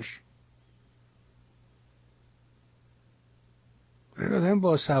مسلمونه باش، ولی آدم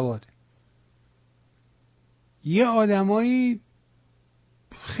باسواده. یه آدمایی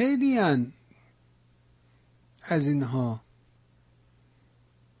خیلی هن از اینها.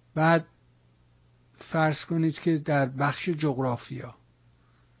 بعد فرض کنید که در بخش جغرافیا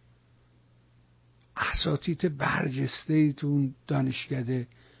اساتید برجسته‌ای تو اون دانشکده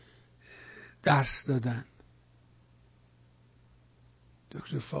درس دادن،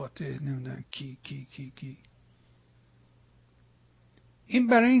 دکتر فاتح، نمیدونم کی. این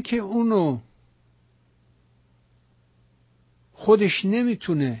برای اینکه اونو خودش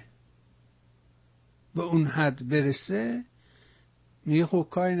نمیتونه به اون حد برسه، میگه خب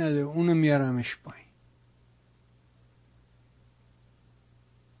کاری نداره، اونو میارمش پایین.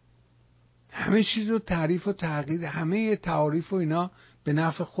 همه چیز رو تعریف و تغییر، همه تعاریف و اینا به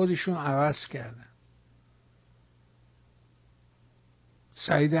نفع خودشون عوض کردن.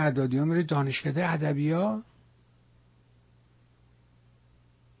 سعید عدادیان میره دانشکده ادبیات،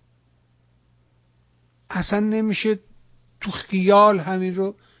 اصلا نمیشه تو خیال همین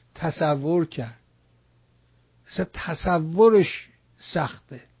رو تصور کرد. اصلا تصورش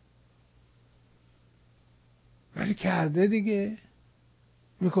سخته، ولی کرده دیگه،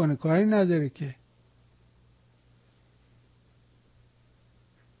 میکنه، کاری نداره که.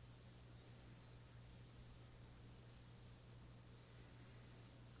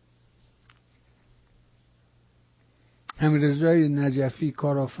 امیررضای نجفی،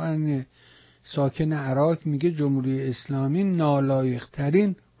 کارآفرین ساکن عراق، میگه جمهوری اسلامی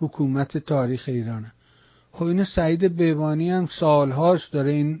نالایق‌ترین حکومت تاریخ ایرانه. خب اینو سعید بهبهانی هم سالهاست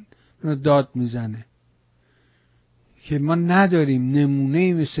داره این رو داد میزنه که ما نداریم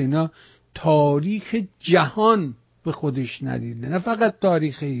نمونه‌ای مثل اینا. تاریخ جهان به خودش ندیده، نه فقط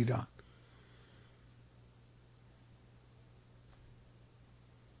تاریخ ایران.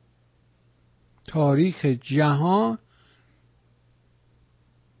 تاریخ جهان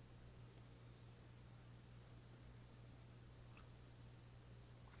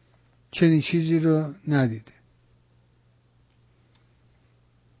چنین چیزی رو ندیده.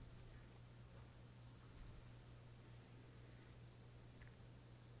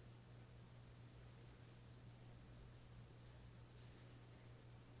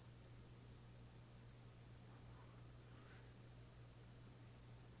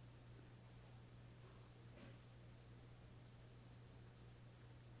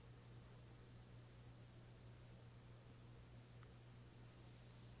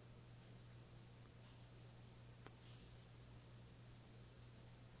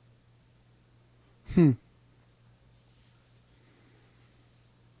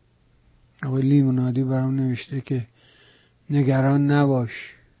 آقای لیمونادی برام نوشته که نگران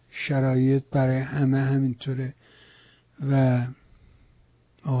نباش، شرایط برای همه همینطوره و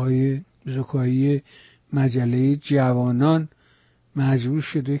آقای زکایی مجله جوانان مجبور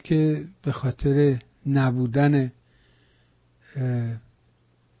شده که به خاطر نبودن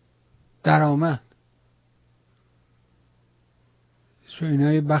درآمد، چون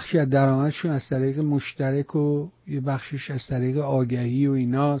اینا یه بخشی از درآمدشون از طریق مشترک و یه بخشش از طریق آگهی و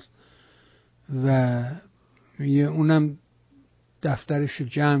ایناست و اونم دفترش رو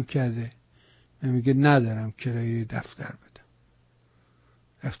جمع کرده و میگه ندارم کرایه دفتر بدم.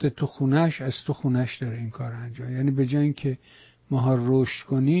 رفته تو خونش، از تو خونش داره این کار انجام. یعنی به جای اینکه ماها رشد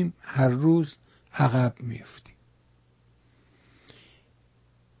کنیم هر روز عقب میفتیم.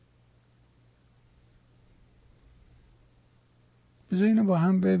 بذار اینو با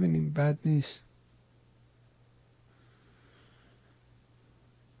هم ببینیم، بد نیست.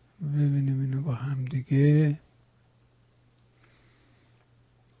 ببینیم اینو با هم دیگه.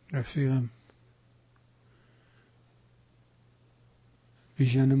 رفیقم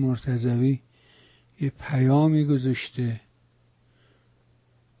بیژن مرتضوی یه پیامی گذاشته،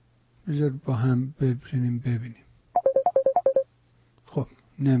 بذار با هم ببینیم. خب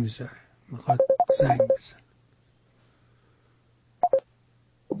نمیذاره، میخواد زنگ بزن.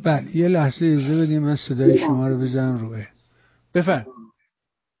 بله یه لحظه اجازه بدیم من صدای شما رو بزنم روه. بفرم.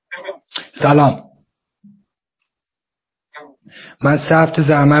 سلام، من 3 هفته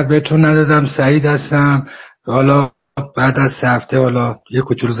زحمت بهتون ندادم، سعید هستم. حالا بعد از 3 هفته حالا یه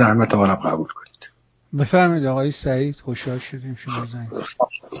کوچولو زحمت منم قبول کنید. بفرمایید آقای سعید، خوشحال شدیم شما زنگ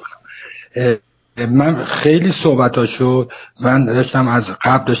زدید. من خیلی صحبتا شد، من داشتم از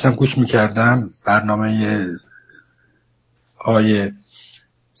قبل گوش میکردم برنامه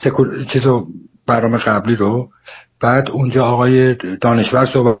برنامه قبلی رو. بعد اونجا آقای دانشور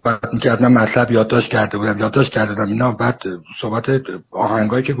صحبت میکرد، من مطلب یادداشت کرده بودم اینا. بعد صحبت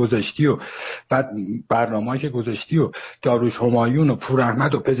آهنگایی که گذاشتی و بعد برنامه‌ای که گذاشتی و داروش همایون و پور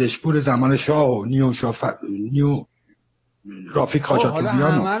احمد و پزشکپور زمان شاه و نیو رافیق خاچاتوریان.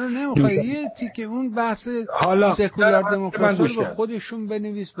 حالا همه رو نمیخواد، یه تیکه اون بحث سکولار دموکراسی رو به خودشون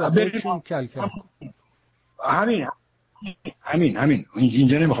بنویس، با خودشون کلکل کن. همین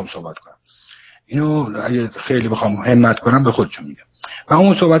اینجا نمیخوام صحبت کنم، اینو اگه خیلی بخوام همت کنم به خودشون میگم. و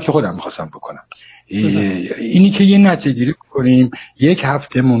اون صحبت که خودم میخواستم بکنم اینی که یه نتیجه گیری کنیم. 1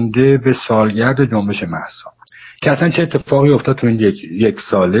 هفته مونده به سالگرد جنبش مهسا، که اصلا چه اتفاقی افتاد تو این یک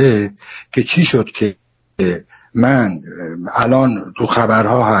ساله که چی شد که من الان تو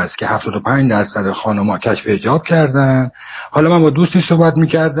خبرها هست که 75% خانم‌ها کشف حجاب کردن. حالا من با دوستی صحبت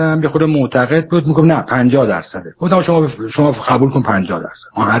میکردم، یه خود معتقد بود، میگم نه 50%. گفتم شما قبول کن 50%،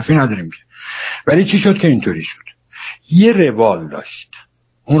 ما حرفی نداریم که. ولی چی شد که اینطوری شد؟ یه روال داشت.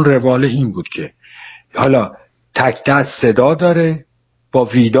 اون روال این بود که حالا تک دست صدا داره، با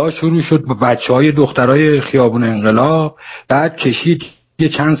ویدا شروع شد، با بچهای دخترای خیابون انقلاب، بعد کشید یه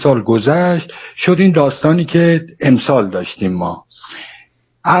چند سال گذشت، شد این داستانی که امسال داشتیم ما.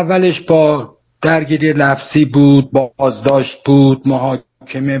 اولش با درگیری لفظی بود، با بازداشت بود،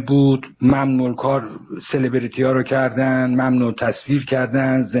 محاکمه بود، ممنوع کار سلبریتی ها رو کردن، ممنوع تصویر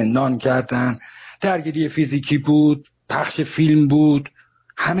کردن، زندان کردن، درگیری فیزیکی بود، پخش فیلم بود،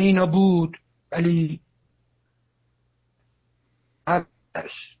 همه اینا بود. ولی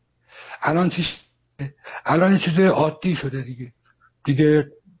الان چیز عادی شده دیگه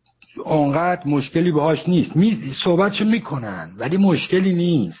اونقدر مشکلی باهاش نیست. صحبتشو میکنن ولی مشکلی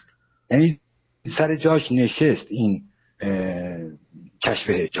نیست، یعنی سر جاش نشست این کشف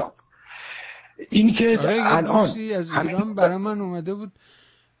حجاب. این که الان از ایران برای من اومده بود،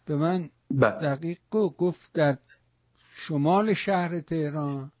 به من دقیق گفت در شمال شهر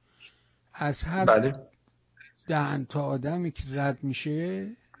تهران از هر 10 تا آدمی که رد میشه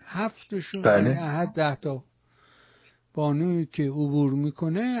 7شون از 10 تا بانویی که عبور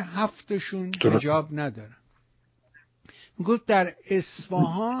میکنه 7شون حجاب ندارن. میگفت در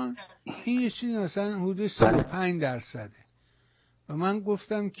اصفهان این یه چیزی مثلا حدود 35%. و من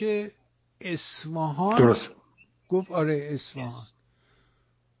گفتم که اصفهان درست. گفت آره اصفهان.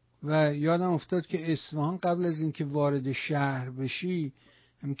 و یادم افتاد که اصفهان قبل از اینکه وارد شهر بشی،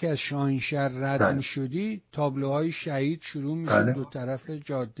 هم که از شاهینشهر رد میشدی، تابلوهای شهید شروع میشد دو طرف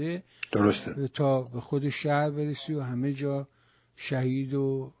جاده، درسته، تا به خود شهر برسی و همه جا شهید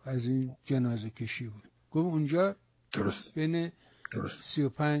و از این جنازه کشی بود. گفت اونجا بین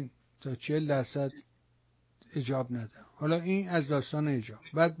 35 تا 40% حجاب نداره. حالا این از داستان حجاب.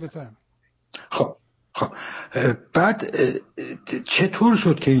 بعد بفهم. خب بعد چطور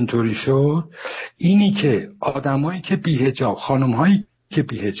شد که اینطوری شد؟ اینی که آدمایی که بی حجاب، خانم‌هایی که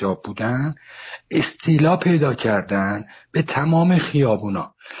بی حجاب بودن، استیلا پیدا کردن به تمام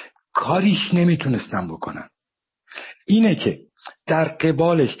خیابونا. کاریش نمیتونستن بکنن. اینه که در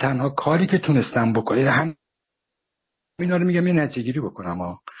قبالش تنها کاری که تونستن بکنن، هم اینا رو میگم یه نتیجه گیری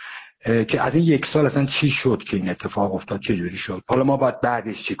بکنم که از این 1 سال اصلا چی شد که این اتفاق افتاد، چه جوری شد، حالا ما باید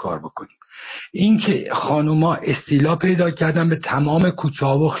بعدش چی کار بکنیم. این که خانوما استیلا پیدا کردن به تمام کوچه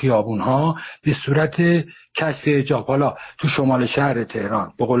ها و خیابون ها به صورت کشف حجاب. حالا تو شمال شهر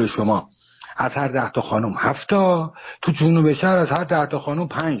تهران به قول شما از هر 10 تا خانم 7 تا، تو جنوب شهر از هر 10 تا خانم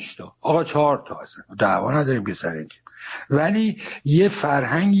 5 تا، آقا 4 تا. اصلا دعوا نداریم که سر اینکه، ولی یه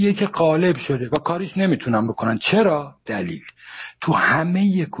فرهنگیه که غالب شده و کاریش نمیتونن بکنن. چرا؟ دلیل تو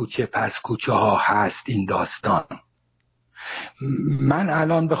همه کوچه پس کوچه ها هست این داستان. من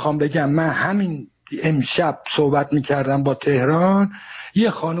الان بخوام بگم، من همین امشب صحبت میکردم با تهران، یه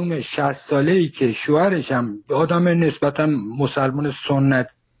خانوم 60 ساله‌ای که شوهرش هم آدم نسبتا مسلمان سنت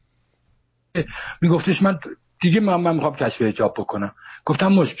میگفتش من دیگه من میخوام کشف حجاب بکنم.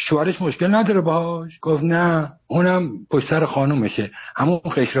 گفتم شوهرش مشکل نداره باهاش؟ گفت نه، اونم پشت سر خانومشه، همون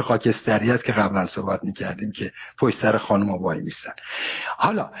قشر خاکستری است که قبلا صحبت میکردیم که پشت سر خانوم وای میستن.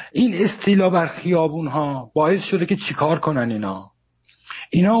 حالا این استیلا بر خیابون ها باعث شده که چیکار کنن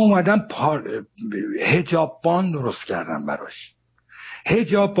اینا اومدن حجاببان درست کردن براش.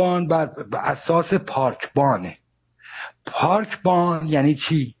 حجاببان بر اساس پارکبانه. پارکبان یعنی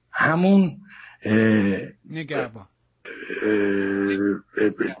چی؟ همون نگهبان،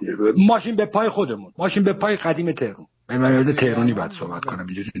 ماشین به پای خودمون، ماشین به پای قدیم تهران. من یاد تهرانی باید صحبت کنم،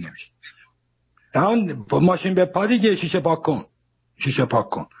 اینجوری نمیشه. همون ماشین به پا دیگه، شیشه پاک کن، شیشه پاک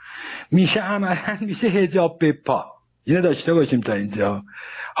کن میشه، عملاً میشه حجاب به پا. اینو داشته باشیم تا اینجا.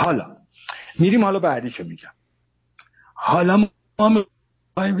 حالا میریم، حالا بعدیشو میگم. حالا ما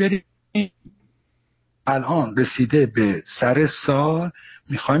میخوایم بریم، الان رسیده به سر سال،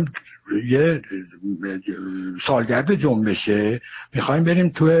 میخوایم یه سالگرد جنبشه، میخوایم بریم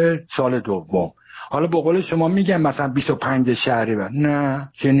تو سال دوم. حالا به قول شما میگم مثلا 25 شهریور. نه،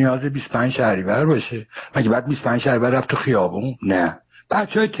 چه نیازه 25 شهریور باشه؟ مگه بعد 25 شهریور رفت تو خیابون؟ نه.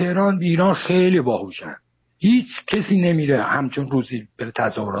 بچهای تهران ایران خیلی باهوشن، هیچ کسی نمیره همچون روزی بره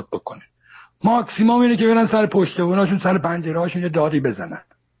تظاهرات بکنه. ماکسیموم اینه که برن سر پشتواناشون، سر پنجرهاشون یه دادی بزنن.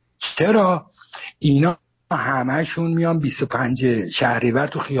 چرا؟ اینا همهشون میان 25 شهریور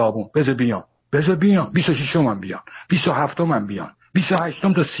تو خیابون. بذار بیان 26 من بیان، 27 من بیان، 28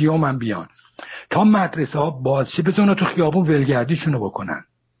 تا 30 من بیان، تا مدرسه ها باز شه. بذار اونا تو خیابون ولگردیشونو بکنن،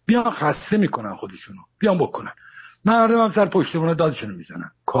 بیان خسته میکنن خودشونو، بیان بکنن. مردم هم سر پشتوانه دادشونو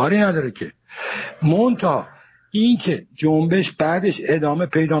میزنن، کاری نداره که. مونتا این که جنبش بعدش ادامه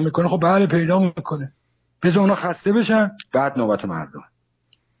پیدا میکنه، خب بله پیدا میکنه، بذار اونا خسته بشن، بعد نوبت مردم.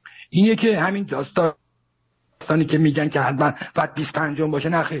 اینه که همین داستانی که میگن که حتما بعد 25 باشه،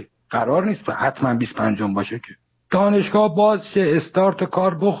 نه خیر، قرار نیست حتما 25 باشه که دانشگاه باز شه، استارت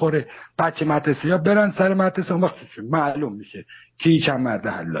کار بخوره، بچه مدرسه یا برن سر مدرسه، اون وقت معلوم میشه کی چند مرد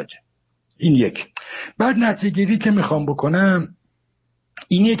حلاجه. این یک. بعد نتیجه گیری که میخوام بکنم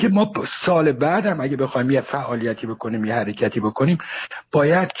اینه که ما سال بعدم اگه بخوایم یه فعالیتی بکنیم، یه حرکتی بکنیم،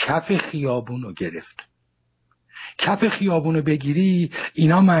 باید کف خیابون رو گرفت. کف خیابونو بگیری،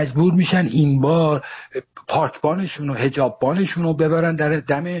 اینا مجبور میشن این بار پارکبانشون و حجاببانشون رو ببرن در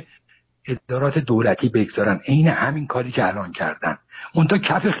دم ادارات دولتی بگذارن. عین همین کاری که الان کردن، منتها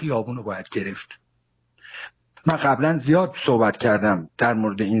کف خیابونو باید گرفت. من قبلا زیاد صحبت کردم در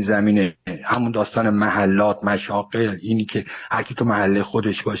مورد این زمینه، همون داستان محلات، مشاغل، اینی که هر کی تو محله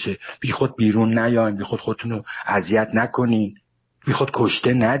خودش باشه، بی خود بیرون نیاین، بی خود خودتون رو اذیت نکنین، بی خود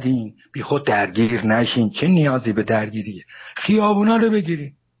کشته ندین، بی خود درگیر نشین. چه نیازی به درگیریه؟ خیابونا رو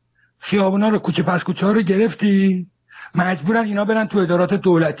بگیری، خیابونا رو، کوچه پس کوچه ها رو گرفتی، مجبورن اینا برن تو ادارات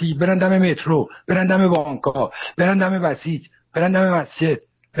دولتی، برن دم مترو، برن دم بانک‌ها، برن دم بسیج، برن دم مسجد،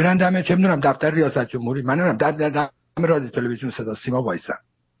 برن دم چه میدونم دفتر ریاست جمهوری، من نمیدونم دم رادیو تلویزیون صدا سیما وایسن.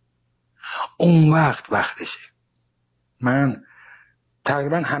 اون وقتشه. من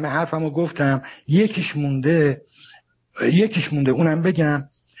تقریبا همه حرفمو گفتم، یکیش مونده، اونم بگم.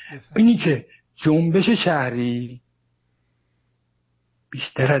 اینی که جنبش شهری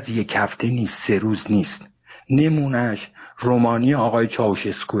بیشتر از 1 هفته نیست، 3 روز نیست. نمونش رومانی آقای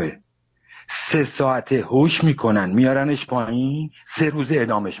چاوشسکوه. 3 ساعته هوش میکنن، میارنش پایین، 3 روزه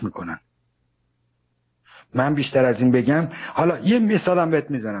ادامش میکنن. من بیشتر از این بگم. حالا یه مثالم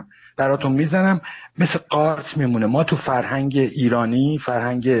بهت میزنم، براتون میزنم، مثل قارچ میمونه. ما تو فرهنگ ایرانی،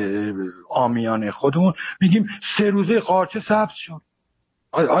 فرهنگ عامیانه خودمون میگیم 3 روزه قارچ سبز شد.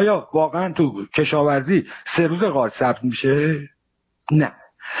 آیا واقعا تو کشاورزی 3 روزه قارچ سبز میشه؟ نه.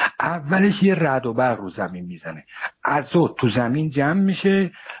 اولش یه رعد و برق رو زمین میزنه، ازوت تو زمین جمع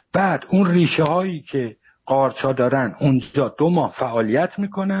میشه، بعد اون ریشه هایی که قارچا دارن اونجا 2 ماه فعالیت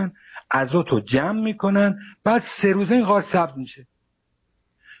میکنن، ازوتو جمع میکنن، بعد 3 روزه این قارچ سبز میشه.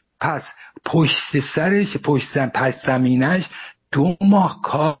 پس پشت زمینش 2 ماه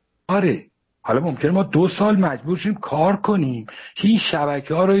کاره. حالا ممکنه ما 2 سال مجبور شیم کار کنیم که این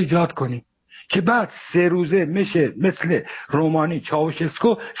شبکه ها رو ایجاد کنیم که بعد 3 روزه میشه مثل رومانی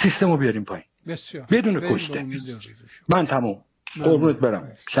چاوشسکو سیستم رو بیاریم پایین. بسیار بدون کشته. من تموم. قربونت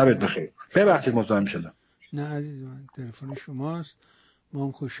برم. شبت بخیر. ببخشید مزاحم شدم. نه عزیز من، تلفن شماست، ما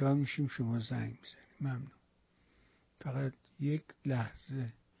هم خوشحال میشیم شما زنگ میزنید. ممنون. فقط یک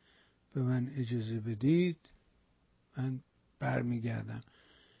لحظه به من اجازه بدید، من برمیگردم.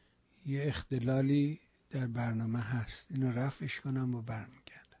 یه اختلالی در برنامه هست، اینو رفعش کنم و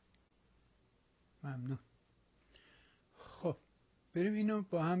برمیگردم. ممنون. خب بریم اینو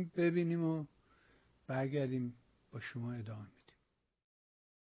با هم ببینیم و برگردیم با شما ادامه میدیم.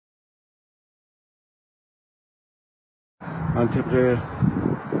 من طبق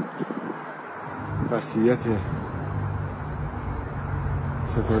وضعیت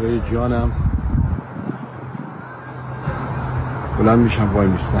ستاره جانم بلند میشم، وای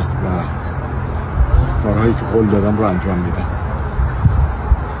میستم و کارهایی که قول دادم رو انجام میدم.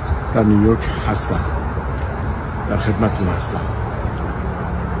 در نیویورک هستم، در خدمتتون هستم.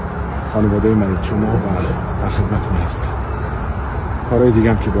 خانواده من شما و در خدمتتون هستم. کارهای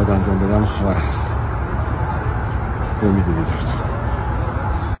دیگه هم که باید انجام بدم خبر هستم. نمیدونید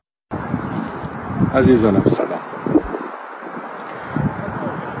عزیزانم سلام.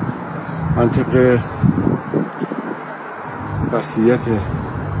 من طبق وصیت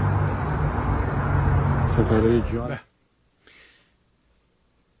ستاره جان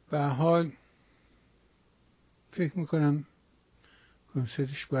به حال فکر میکنم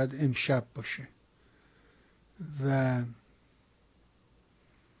کنسرتش باید امشب باشه و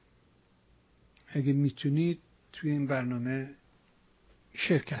اگه میتونید توی این برنامه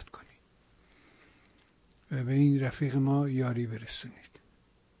شرکت کنید و به این رفیق ما یاری برسونید.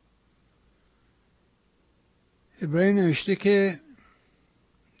 ابراهیم نوشته که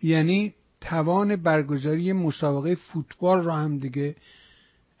یعنی توان برگزاری مسابقه فوتبال را هم دیگه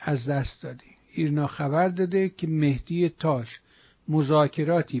از دست دادیم. ایرنا خبر داده که مهدی تاج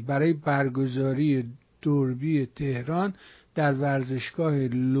مذاکراتی برای برگزاری دربی تهران در ورزشگاه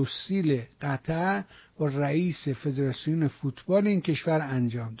لوسیل قطر با رئیس فدراسیون فوتبال این کشور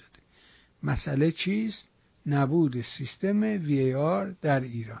انجام داده. مسئله چیست؟ نبود سیستم VAR در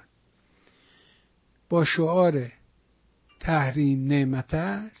ایران. با شعار تحریم نعمت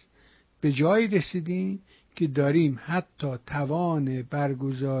است به جایی رسیدیم که داریم حتی توان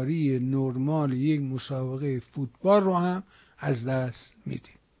برگزاری نرمال یک مسابقه فوتبال رو هم از دست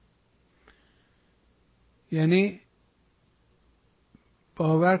میدیم. یعنی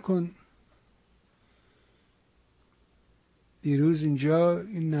باور کن دیروز اینجا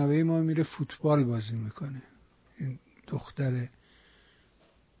این نوه ما میره فوتبال بازی میکنه، این دختر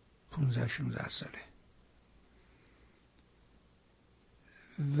 15-16 ساله،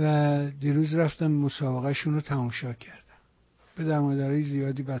 و دیروز رفتم مسابقه شون رو تماشا کردم. به دمادرای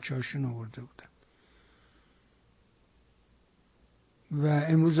زیادی بچه هاشون آورده بودن و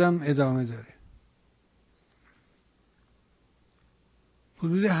امروز هم ادامه داره.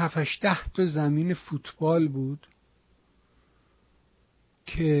 حدود 7-8 تا زمین فوتبال بود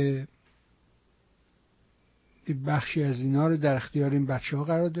که بخشی از اینا رو در اختیار این بچه ها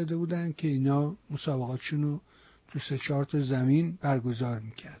قرار داده بودن که اینا مسابقاتشون رو تو 3-4 تا زمین برگزار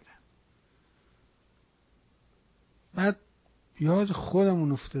میکردن. بعد یاد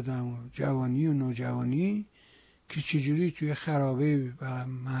خودمون افتادم، جوانی و نوجوانی، که چجوری توی خرابه و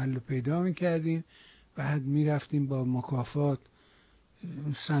محل پیدا میکردیم، بعد میرفتیم با مکافات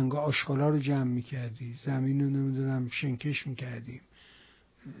سنگ آشغالا رو جمع میکردیم، زمین رو نمیدونم شنکش میکردیم،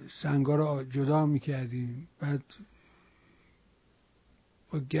 سنگا رو جدا میکردیم، بعد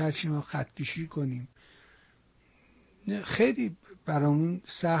با گچ ما خط کشی کنیم. خیلی برامون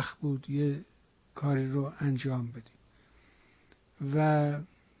سخت بود یه کاری رو انجام بدیم و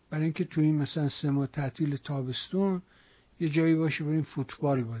برای اینکه توی این مثلا 3 ماه تعطیل تابستون یه جایی باشه بریم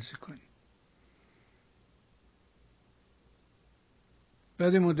فوتبال بازی کنیم.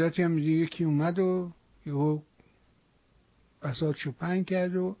 بعد مدتی هم دیگه یکی اومد و یهو بساطشو پهن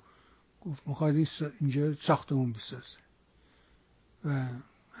کرد و گفت میخواد اینجا ساختمون بسازه و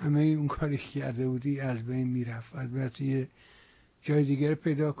همه اون کاری که کرده بودی از بین میرفت. البته یه جای دیگه رو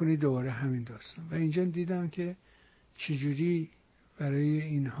پیدا کنی دوباره همین داستان. و اینجا دیدم که چجوری برای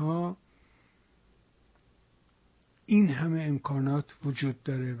اینها این همه امکانات وجود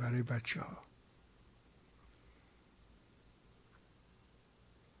داره برای بچه ها.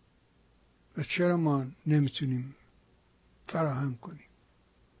 و چرا ما نمیتونیم فراهم کنیم؟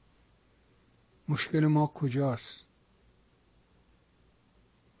 مشکل ما کجاست؟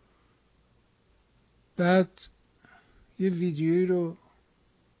 بعد یه ویدیویی رو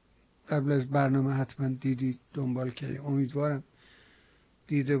قبل از برنامه حتما دیدید، دنبال کردید، امیدوارم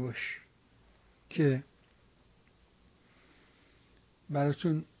دیده باش، که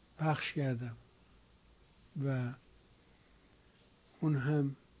براتون پخش کردم و اون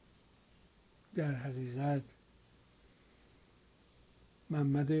هم در حقیقت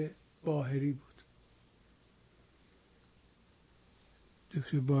محمد باهری بود.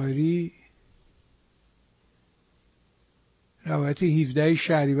 دکتر باهری روایت 17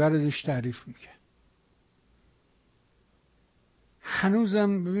 شهریور رو داشت تعریف میکرد.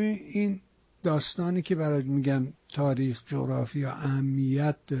 هنوزم ببین این داستانی که برات میگم تاریخ، جغرافیا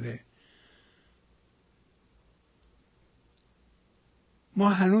اهمیت داره. ما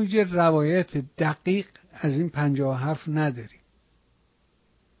هنوز یه روایت دقیق از این 57 نداریم.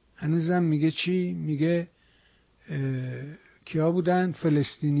 هنوزم میگه چی؟ میگه کیا بودن؟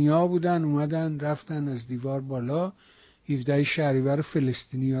 فلسطینیا بودن، اومدن رفتن از دیوار بالا، 17 شهریور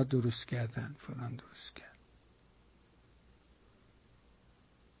فلسطینیا درست کردن، فلان درست کردن.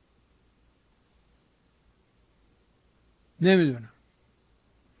 نمیدونم.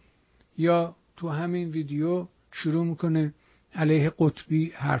 یا تو همین ویدیو شروع میکنه علیه قطبی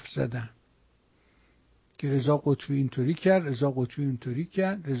حرف زدن که رضا قطبی اینطوری کرد، رضا قطبی اینطوری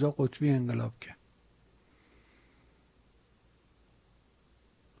کرد، رضا قطبی انقلاب کرد،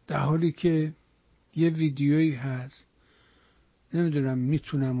 در حالی که یه ویدیویی هست، نمیدونم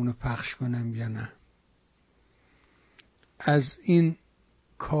میتونم اونو پخش کنم یا نه، از این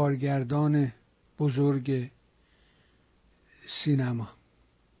کارگردان بزرگ سینما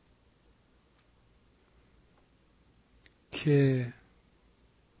که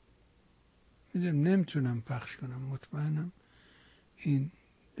نمیتونم پخش کنم، مطمئنم این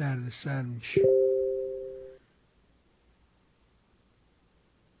دردسر میشه.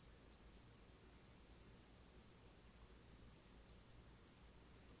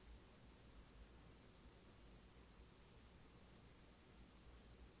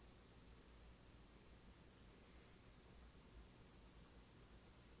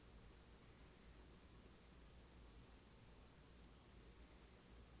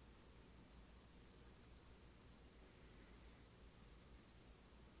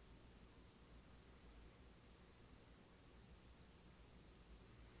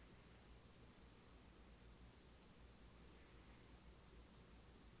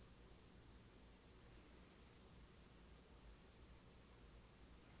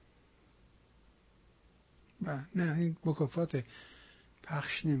 نه این مکافات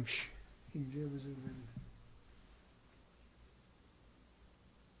پخش نمیشه. اینجا بذار ببینم.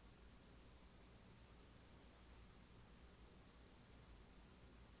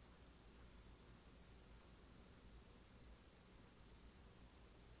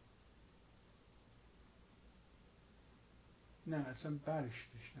 نه اصلا برش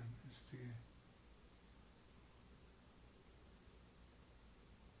داشتم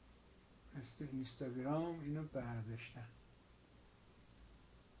از توی اینستاگرام اینو برداشتم.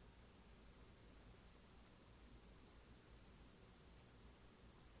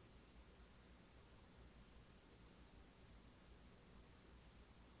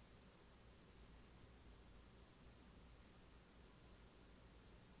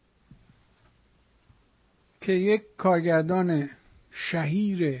 که یک کارگردان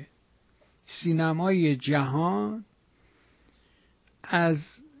شهیر سینمای جهان از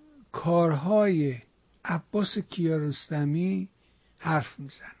کارهای عباس کیارستمی حرف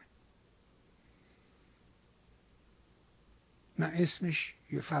میزنه. من اسمش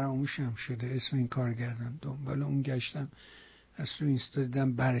یه فراموشم شده، اسم این کارگردان، دنبال اون گشتم، از تو اینستا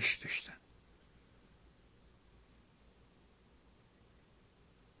دیدم برش داشتن.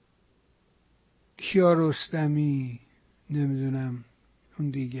 کیارستمی، نمیدونم اون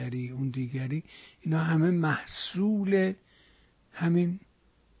دیگری، اینا همه محصول همین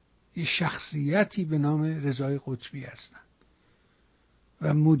یه شخصیتی به نام رضای قطبی هستن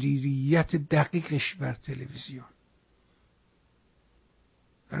و مدیریت دقیقش بر تلویزیون،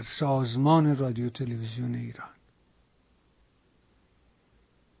 بر سازمان رادیو تلویزیون ایران،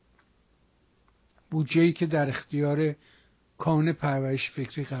 بودجه‌ای که در اختیار کانون پرورش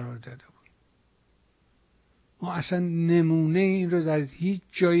فکری قرار داده بود. ما اصلا نمونه این رو در هیچ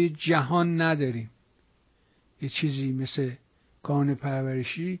جای جهان نداریم. یه چیزی مثل کانون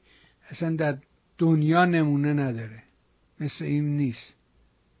پرورشی اصلا در دنیا نمونه نداره، مثل این نیست.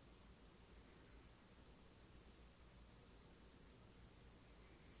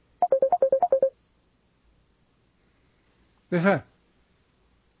 بفرم.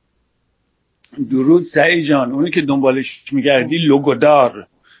 درود سعید جان. اونی که دنبالش میگردی لوگودار،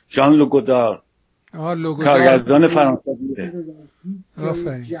 ژان لوگودار، کارگردان فرانسویه.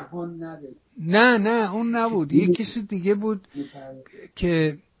 آفرین. نه اون نبود، یک کسی دیگه بود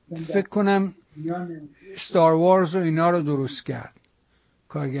که فکر کنم استار وارز و اینا رو درست کرد،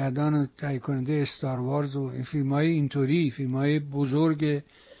 کارگردان و تهیه کننده استار وارز و این فیلم‌های اینطوری، فیلم‌های بزرگ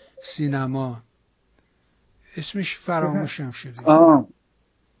سینما. اسمش فراموشم شده.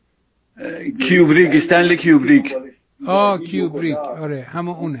 کیوبریک، استنلی کیوبریک. کیوبریک، آره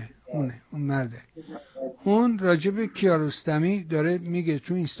همون اون مرده. اون راجب کیارستمی داره میگه،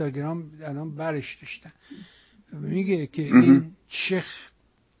 تو اینستاگرام الان برش داشتن، میگه که این چه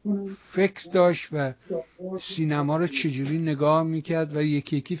فکر داشت و سینما رو چجوری نگاه میکرد و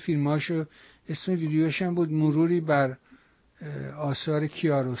یکی فیلماشو، اسم ویدیوش هم بود مروری بر آثار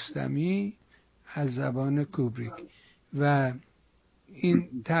کیارستمی از زبان کوبریک، و این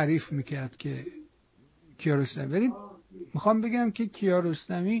تعریف میکرد که کیارستمی، ولی میخوام بگم که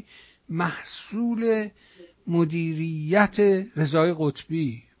کیارستمی محصول مدیریت رضای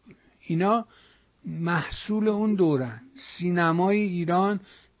قطبی، اینا محصول اون دورن. سینمای ایران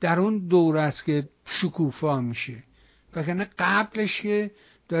در اون دوره است که شکوفا میشه، وگرنه قبلش که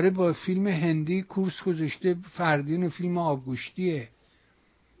داره با فیلم هندی کورس گذاشته، فردین و فیلم آبگوشتیه،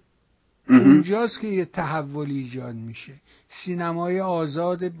 اونجاست که یه تحولی ایجاد میشه. سینمای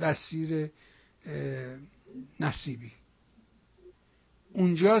آزاد بصیر نصیبی،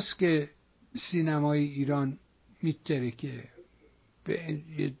 اونجاست که سینمای ایران میتره که به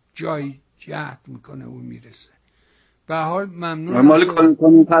یه جای جهت میکنه و میرسه. به حال ممنون. مال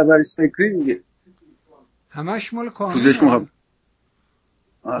قانون پرورش فکری دیگه، همش مال قانون،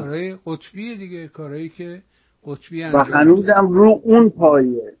 کارهای قطبیه دیگه، کارهایی که قطبی انجام و هنوزم رو اون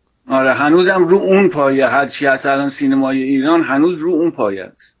پایه. آره هنوزم رو اون پایه، هرچی هست الان سینمای ایران هنوز رو اون پایه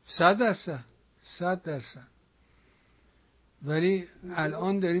است. 100%. ولی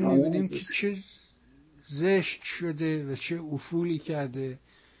الان داریم میبینیم که چه زشت شده و چه افولی کرده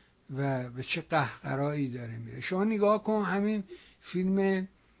و به چه قهقرایی داره میره. شما نگاه کن، همین فیلم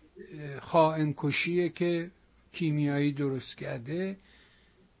خائن کشیه که کیمیایی درست کرده،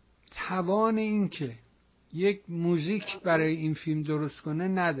 توان این که یک موزیک برای این فیلم درست کنه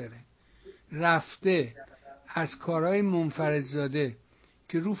نداره، رفته از کارهای منفردزاده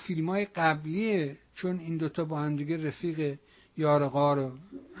که رو فیلم‌های قبلیه، چون این دوتا با هم دیگه رفیق یار غار و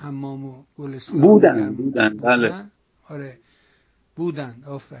حمام و گلستان بودن بله. آره بودن،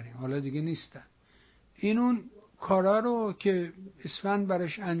 آفرین، حالا دیگه نیستن. این اون کارا رو که اسفند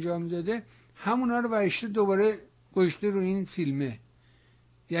براش انجام داده، همونا رو برشته دوباره گذاشته رو این فیلمه.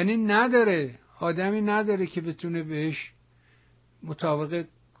 یعنی نداره، آدمی نداره که بتونه بهش مطابق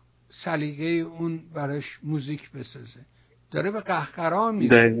سلیقه اون براش موزیک بسازه، داره به قهقرا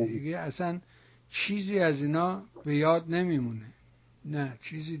میره دیگه، اصلا چیزی از اینا به یاد نمیمونه. نه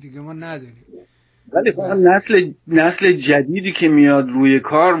چیزی دیگه ما نداریم. ولی فقط نسل جدیدی که میاد روی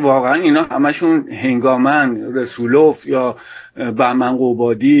کار، واقعا اینا همشون هنگامن، رسولوف یا بهمن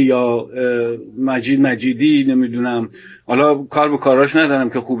قبادی یا مجیدی، نمیدونم، حالا کار به کاراش ندارم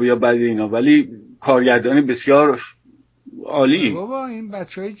که خوبه یا بده اینا، ولی کارگردانی بسیار عالی. بابا این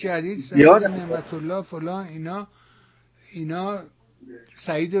بچهای جدید، سعید نعمت الله فلان، اینا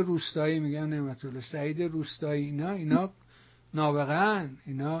سعید روستایی، میگم نعمت الله، سعید روستایی، اینا نابغه‌ن،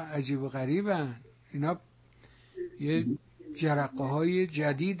 اینا عجیب و غریبن، اینا یه جرقه های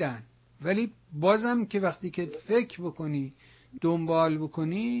جدیدن. ولی بازم که وقتی که فکر بکنی، دنبال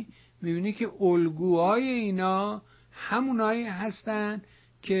بکنی، میبینی که الگوهای اینا همونایی هستن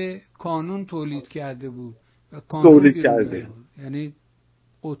که قانون تولید کرده بود و قانون کرده بود. یعنی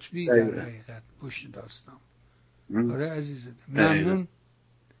قطبی در حقیقت پشت داستان. آره عزیزم، ممنون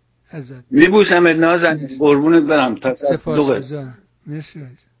ازت، میبوسم نازن، قربونت برم. سپاسگزارم، مرسی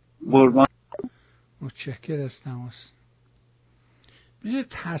قربان. متشکر از تماس. بذار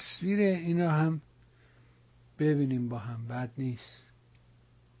تصویر اینو هم ببینیم با هم، بد نیست.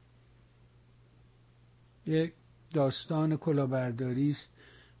 یک داستان کلاهبرداری است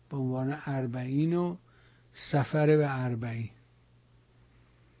به عنوان 40 و سفر به 40.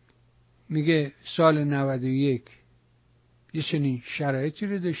 میگه سال 91 یه چنین شرایطی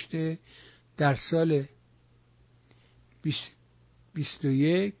رو داشته، در سال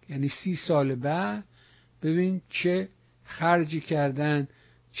 21 یعنی 30 سال بعد ببین چه خرجی کردن،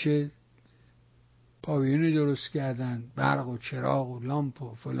 چه پاویونی درست کردن، برق و چراغ و لامپ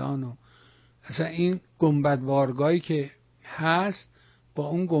و فلان، و اصلا این گنبد بارگاهی که هست با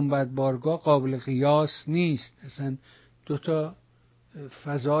اون گنبد بارگاه قابل قیاس نیست، اصلا دوتا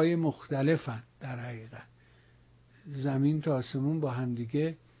فضای مختلفن در حقیقت. زمین تا آسمون با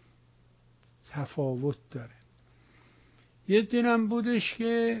همدیگه تفاوت داره. یه دینم بودش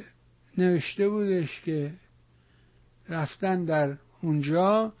که نوشته بودش که رفتن در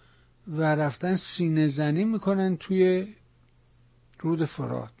اونجا و رفتن سینه زنی میکنن توی رود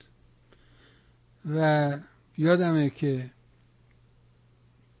فرات و یادمه که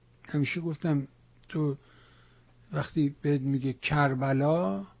همیشه گفتم تو وقتی بهت میگه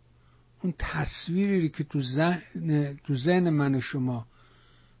کربلا، اون تصویری که تو ذهن من و شما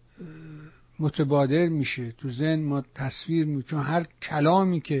متبادر میشه، تو ذهن ما تصویر میشه، چون هر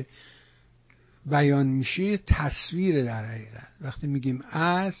کلامی که بیان میشه تصویر در حقیقت. وقتی میگیم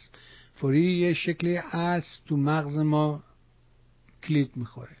اسب، فوری یه شکلی اسب تو مغز ما کلید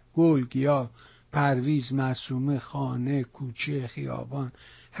میخوره. گل، گیاه، پرویز، معصومه، خانه، کوچه، خیابان،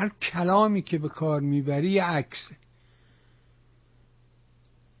 هر کلامی که به کار میبری یه عکسه.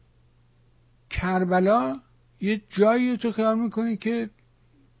 کربلا یه جایی تو خیال میکنی که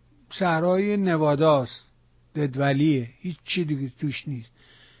صحرای نواداست، ددولیه، هیچ چی دیگه توش نیست،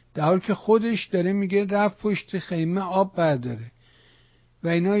 در حالی که خودش داره میگه رفت پشت خیمه آب برداره و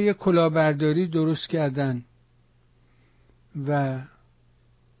اینا یه کلاهبرداری درست کردن و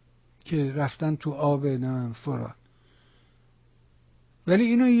که رفتن تو آب فرات. ولی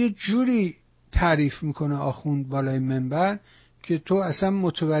اینو یه جوری تعریف میکنه آخوند بالای منبر که تو اصلا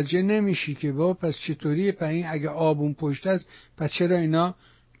متوجه نمیشی که با پس چطوریه، پس این اگه آبون پشت است پس چرا اینا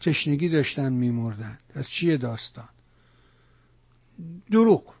تشنگی داشتن میمردن، پس چیه داستان؟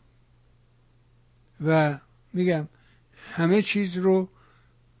 دروغ. و میگم همه چیز رو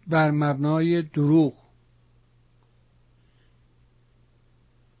بر مبنای دروغ.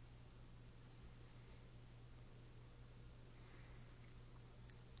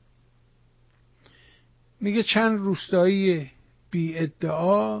 میگه چند روستایی بی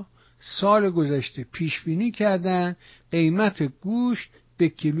ادعا سال گذشته پیش بینی کردن قیمت گوشت به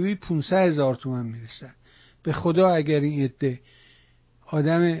کیلویی 500,000 تومان میرسد. به خدا اگر این عده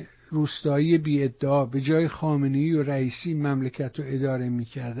آدم روستایی بی ادعا به جای خامنه‌ای و رئیسی مملکت رو اداره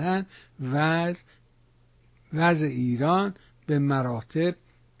میکردن، وضع ایران به مراتب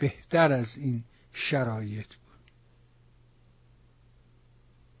بهتر از این شرایط بود.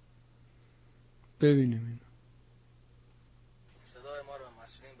 ببینیم اینو. صدای ما رو به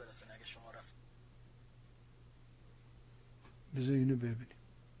مسئولین برسون اگه شما رفت. بذار اینو ببینیم.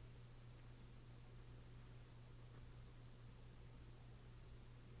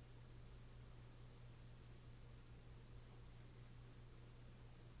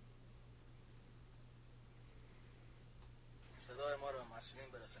 صدای ما رو به مسئولین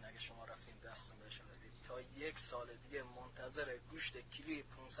برسون اگه شما رفتین دستون بهش رسید تا 1 سال دیگه منتظر گوشت کیلویی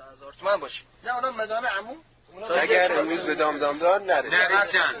 500,000 تومان باشیم. نه اونا مدام عمو اگر امروز به دامدار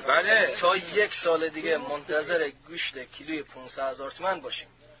نرسن. بله تا 1 سال دیگه منتظر گوشت کیلویی 500,000 تومان باشیم.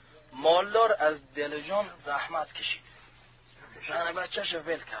 مالدار از دل جان زحمت کشید، زن بچه‌ش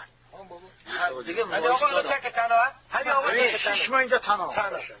ول کرد، دیگه وایستاد. همین آقا که 6 ماه اینجا تمام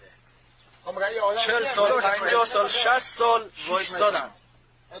شده. 40 سال 50 سال 60 سال وایستادن،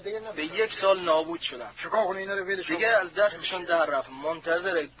 به 1 سال نابود شدن، دیگه از دستشون در رفت،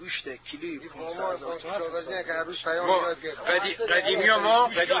 منتظر گوشت کیلویی 500,000 تومان.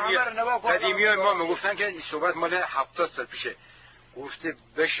 قدیمی ما میگفتن که این صحبت مال 70 سال پیشه، گفته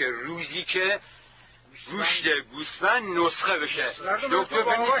بشه روزی که گوشت گوسفند نسخه بشه، دکتر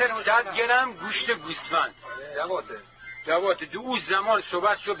بنویسه 100 گرم گوشت گوسفند جواته دو اون زمان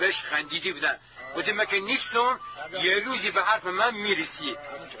صحبت شو بهش خندیدی بودن، بودیم که نیستم یه روزی به حرف من میرسی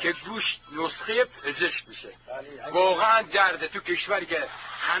که گوشت نسخه پزشک بشه. واقعا درده تو کشوری که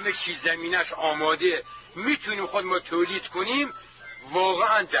همه چیز زمینش آماده میتونیم خود ما تولید کنیم،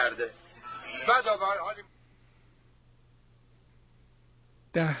 واقعا درده. بعد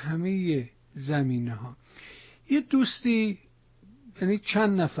در همه زمینه ها یه دوستی، یعنی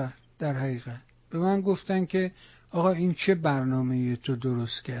چند نفر در حقیقت به من گفتن که آقا این چه برنامه تو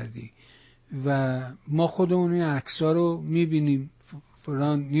درست کردی و ما خودمون این عکس‌ها رو میبینیم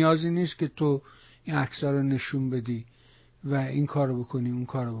فلان، نیازی نیست که تو این عکس‌ها رو نشون بدی و این کارو بکنی اون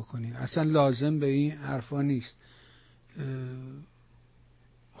کارو بکنی، اصلا لازم به این حرفا نیست،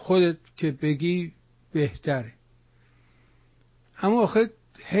 خودت که بگی بهتره. اما آخه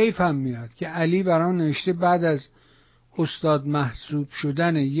حیف هم میاد که علی برام نوشته بعد از استاد محسوب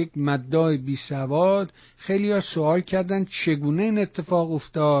شدن یک مداح بی سواد خیلی ها سوال کردن چگونه این اتفاق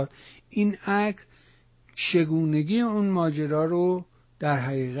افتاد. این عکس چگونگی اون ماجرا رو در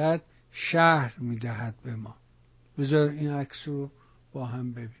حقیقت شرح میدهد به ما. بذار این عکس رو با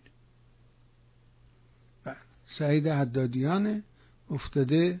هم ببینیم. سعید حدادیانه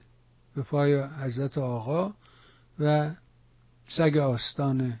افتاده به پای حضرت آقا و سگ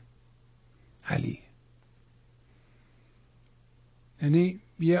آستان علی. یعنی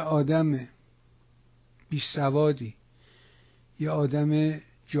یه آدم بیسوادی، یه آدم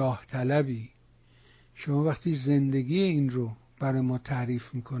جاه طلبی، شما وقتی زندگی این رو برای ما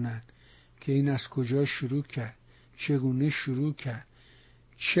تعریف میکنن که این از کجا شروع کرد، چگونه شروع کرد،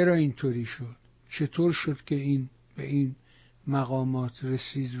 چرا اینطوری شد، چطور شد که این به این مقامات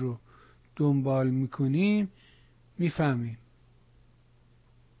رسید رو دنبال میکنیم، میفهمیم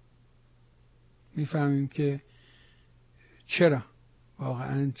که چرا،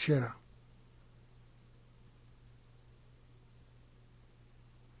 واقعا چرا.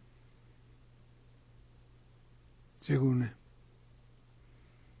 چگونه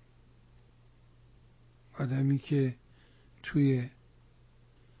آدمی که توی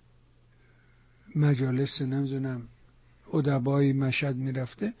مجالس نمیدونم ادبای مشهد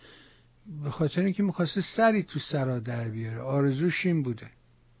میرفته به خاطر اینکه میخواسته سری تو سرا در بیاره، آرزوش این بوده.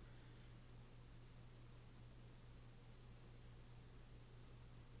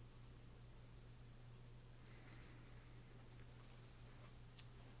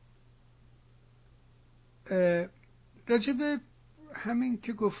 راجب همین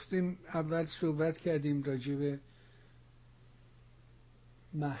که گفتیم اول صحبت کردیم راجب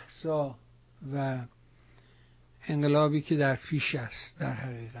مهسا و انقلابی که در پیش است در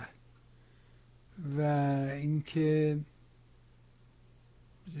حقیقت، و اینکه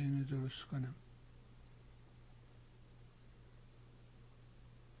اینو درست کنم،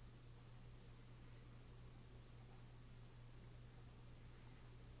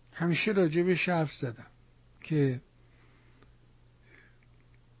 همیشه راجبش حرف زدم که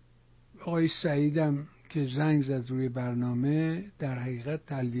آقای سعیدم که زنگ زد روی برنامه در حقیقت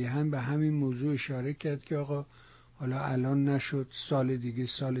تلویحاً به همین موضوع اشاره کرد که آقا حالا الان نشد، سال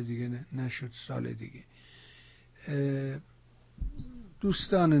دیگه نشد، سال دیگه.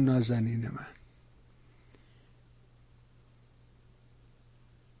 دوستان نازنین من،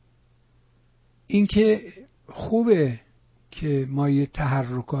 اینکه خوبه که ما یه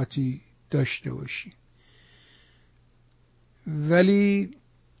تحرکاتی داشته باشیم، ولی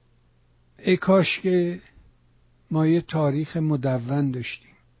ای کاش که ما یه تاریخ مدون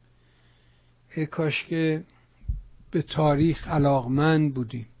داشتیم، ای کاش که به تاریخ علاقمند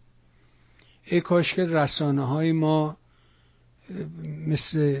بودیم، ای کاش که رسانه‌های ما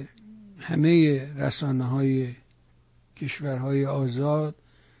مثل همه رسانه‌های کشورهای آزاد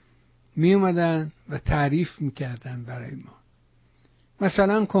می اومدن و تعریف میکردن برای ما.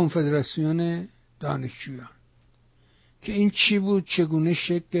 مثلا کنفدراسیون دانشجویان که این چی بود، چگونه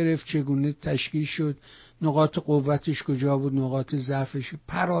شکل گرفت، چگونه تشکیل شد، نقاط قوتش کجا بود، نقاط ضعفش،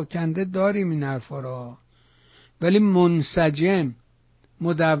 پراکنده داریم این حرفا را، ولی منسجم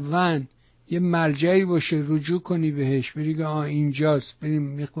مدون یه مرجعی باشه رجوع کنی بهش، بری که اینجاست، بریم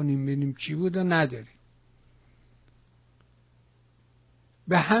میخونیم ببینیم چی بود و نداریم.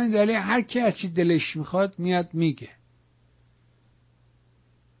 به همین دلیل هر کی از چی دلش میخواد میاد میگه.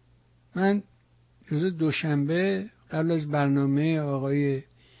 من روز دوشنبه قبل از برنامه آقای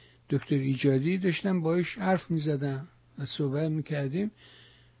دکتر ایجادی داشتم باهاش حرف میزدم و صحبت میکردیم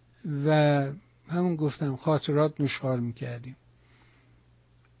و همون گفتم خاطرات نشخوار میکردیم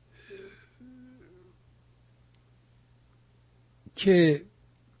که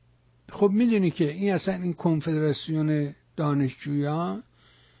خب میدونی که این اصلا این کنفدراسیون دانشجویان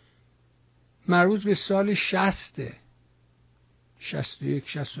مربوط به سال 60، 61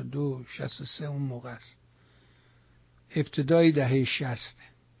 62 63 اون موقع است، ابتدای دهه 60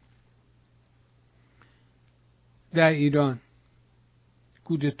 در ایران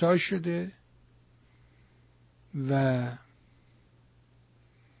کودتا شده و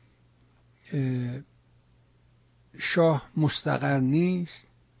شاه مستقر نیست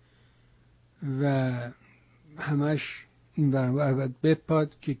و همش این برابر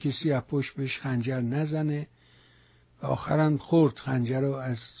بپاد که کسی از پشت بهش خنجر نزنه و آخرم خورد خنجر رو،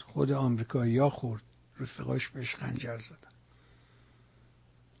 از خود آمریکایی‌ها خورد، رفیقاش بهش خنجر زدن.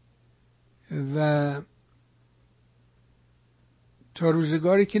 و تا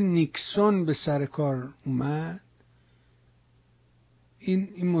روزگاری که نیکسون به سر کار اومد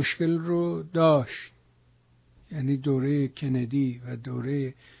این مشکل رو داشت، یعنی دوره کندی و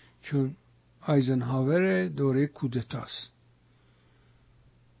دوره چون آیزنهاور دوره کودتاست،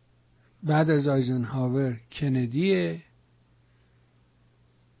 بعد از آیزنهاور کندیه،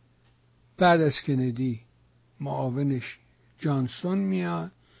 بعد از کندی معاونش جانسون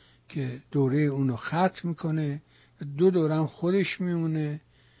میاد که دوره اونو ختم میکنه، 2 دوره هم خودش میمونه،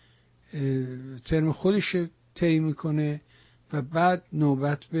 ترم خودش طی میکنه و بعد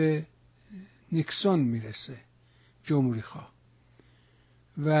نوبت به نیکسون میرسه جمهوری خواه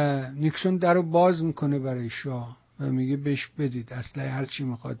و نیکسون در رو باز میکنه برای شاه و میگه بهش بدید اسلحه هر چی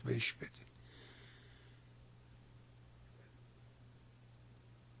میخواد بهش بدید.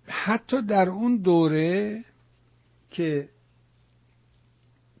 حتی در اون دوره که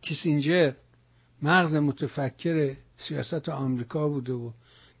کیسینجر مغز متفکر سیاست آمریکا بوده و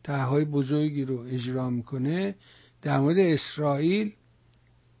طرح‌های بزرگی رو اجرا میکنه، در مورد اسرائیل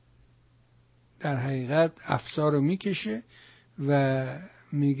در حقیقت افسار رو میکشه و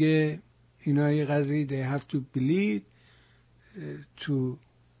میگه اینا یه قدری they have to believe to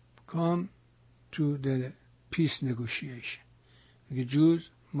come to the peace negotiation. میگه Jews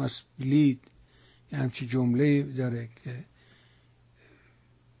must believe، یه همچی جمله داره که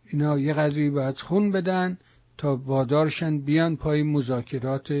اینا یه قدری باید خون بدن تا وادارشن بیان پای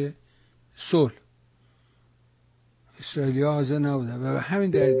مذاکرات صلح. اسرائیلی‌ها حاضر نبودن و همین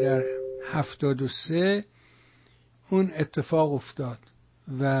در 73 اون اتفاق افتاد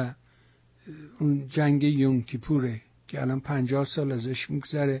و اون جنگ یوم کیپوره که الان 50 سال ازش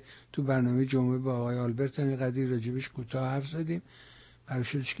میگذره. تو برنامه جمعه با آقای آلبرت هم قدری راجبش کوتاه حرف زدیم، قرار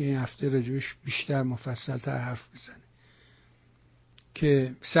شدش که این هفته راجبش بیشتر مفصل‌تر حرف بزنیم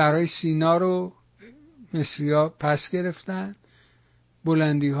که صحرای سینا رو مصری‌ها پس گرفتن،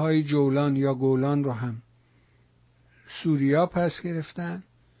 بلندی‌های جولان یا گولان رو هم سوریا پس گرفتن.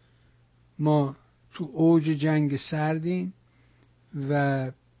 ما تو اوج جنگ سردیم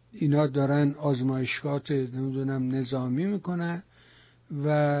و اینا دارن آزمایشگاه نمیدونم نظامی میکنن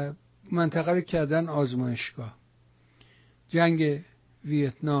و منطقه رو کردن آزمایشگاه. جنگ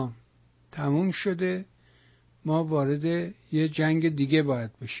ویتنام تموم شده، ما وارد یه جنگ دیگه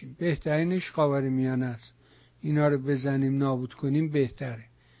باید بشیم. بهترینش خاورمیانه است، اینا رو بزنیم نابود کنیم بهتره،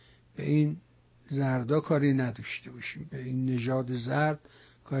 به این زردا کاری نداشته باشیم، به این نژاد زرد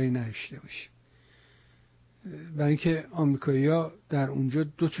کاری نداشته باشیم. برای اینکه آمریکایی‌ها در اونجا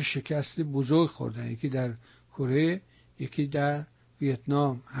 2 تا شکست بزرگ خوردن، یکی در کره یکی در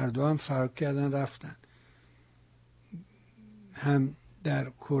ویتنام، هر دو هم فرار کردن رفتن. هم در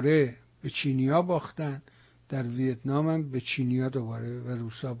کره به چینی‌ها باختن، در ویتنام هم به چینی‌ها دوباره و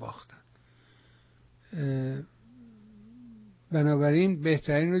روسا باختن. بنابراین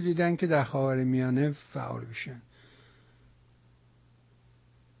بهترین رو دیدن که در خاورمیانه فعال بشن.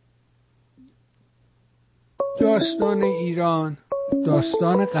 داستان ایران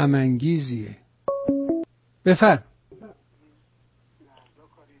داستان غم انگیزیه. بفرمایید.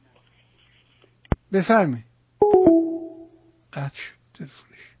 قطع شد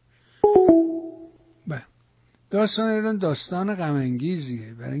تلفنش. داستان ایران داستان غم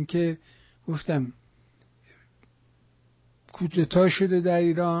انگیزیه، برای اینکه گفتم کودتا شده در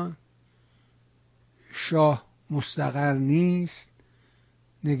ایران، شاه مستقر نیست،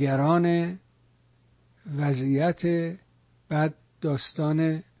 نگران وضعیت، بعد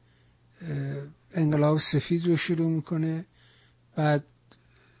داستان انقلاب سفید رو شروع میکنه، بعد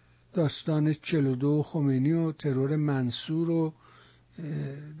داستان 42 خمینی و ترور منصور و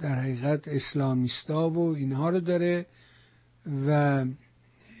در حقیقت اسلامیستا و اینها رو داره. و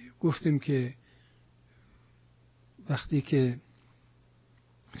گفتیم که وقتی که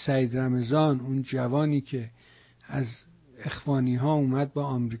سعید رمضان، اون جوانی که از اخوانی ها اومد با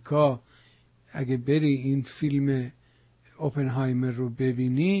آمریکا، اگه بری این فیلم اوپنهایمر رو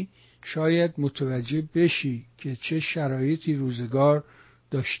ببینی شاید متوجه بشی که چه شرایطی روزگار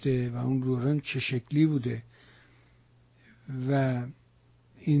داشته و اون دوران چه شکلی بوده و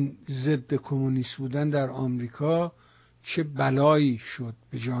این ضد کمونیست بودن در آمریکا چه بلایی شد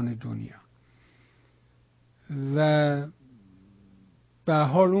به جان دنیا. و به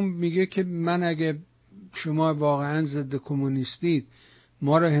حال اون میگه که من اگه شما واقعا ضد کمونیستید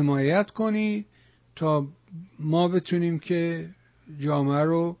ما رو حمایت کنید تا ما بتونیم که جامعه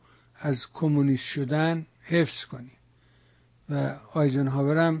رو از کمونیست شدن حفظ کنیم. و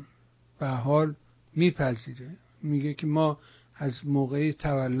آیزنهاور هم به حال میپذیره، میگه که ما از موقع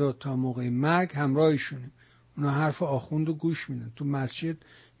تولد تا موقع مرگ همراهشونیم. اونا حرف آخوند رو گوش میدن، تو مسجد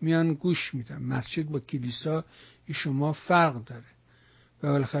میان گوش میدن. مسجد با کلیسا شما فرق داره و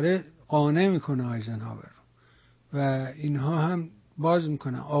بالاخره قانع میکنه آیزنهاور و اینها هم باز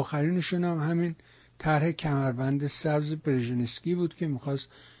میکنن. آخرینشون هم همین طرح کمربند سبز برژنسکی بود که میخواست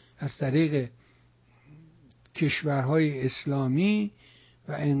از طریق کشورهای اسلامی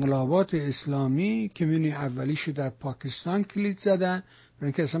و انقلابات اسلامی که می‌بینی اولیشو در پاکستان کلید زدن، برای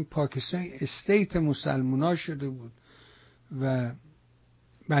اینکه اصلا پاکستان استیت مسلمونا شده بود و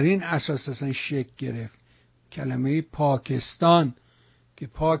بر این اساس اصلا شکل گرفت کلمه پاکستان که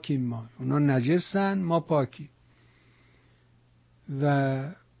پاکیم ما، اونا نجسن ما پاکی. و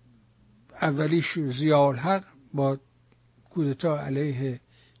اولیش ضیاءالحق با کودتا علیه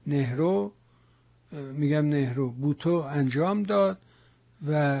نهرو، بوتو انجام داد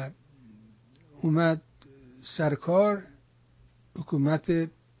و اومد سرکار حکومت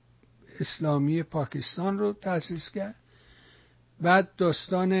اسلامی پاکستان رو تأسیس کرد. بعد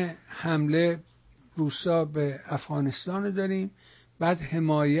داستان حمله روسا به افغانستان رو داریم، بعد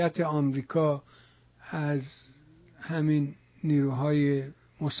حمایت آمریکا از همین نیروهای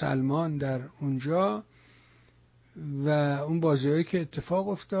مسلمان در اونجا و اون بازی‌هایی که اتفاق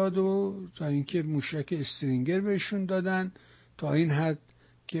افتاد و تا اینکه موشک استرینگر بهشون دادن تا این حد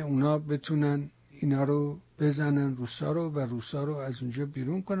که اونا بتونن اینا رو بزنن روسا رو از اونجا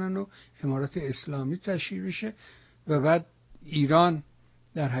بیرون کنن و امارات اسلامی تشکیل بشه و بعد ایران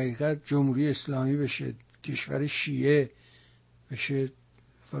در حقیقت جمهوری اسلامی بشه، کشور شیعه بشه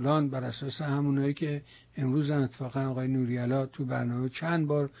فلان، بر اساس همونایی که امروز هم اتفاقا آقای نوری‌علا تو برنامه چند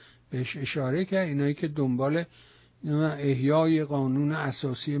بار بهش اشاره کرد، اینایی که دنبال احیای قانون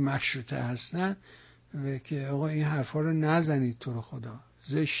اساسی مشروطه هستن که آقا این حرفا رو نزنید، تو رو خدا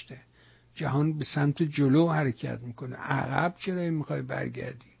زشته، جهان به سمت جلو حرکت میکنه، عقب چرا میخوای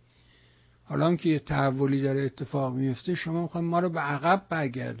برگردی؟ حالا هم که یه تحولی داره اتفاق میفته شما میخوای ما رو به عقب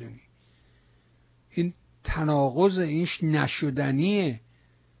برگردونی. این تناقض، اینش نشدنیه.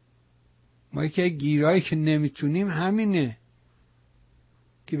 ما که گیرایی که نمیتونیم همینه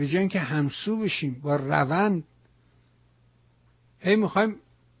که به جای اینکه همسو بشیم با روند هی میخوایم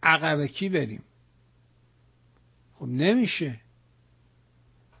عقبکی بریم. خب نمیشه.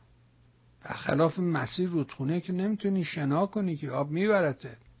 برخلاف مسیر رودخونه که نمیتونی شنا کنی که آب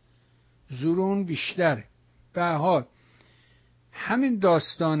میبرته، زور اون بیشتره. به هر حال همین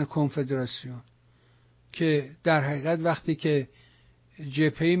داستان کنفدراسیون که در حقیقت وقتی که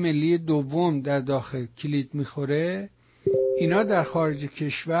جبهه ملی دوم در داخل کلید میخوره، اینا در خارج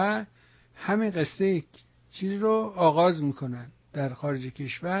کشور همین قصه چیز رو آغاز میکنن. در خارج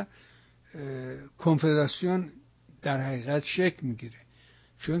کشور کنفدراسیون در حقیقت شکل میگیره،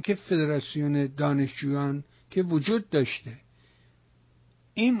 چون که فدراسیون دانشجویان که وجود داشته،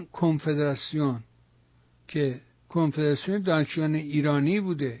 این کنفدراسیون که کنفدراسیون دانشجویان ایرانی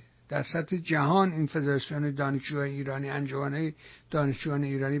بوده، در سطح جهان این فدراسیون دانشجویان ایرانی، انجمن دانشجویان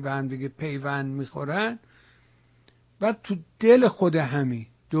ایرانی به هم دیگه پیوند میخورن. بعد تو دل خود همین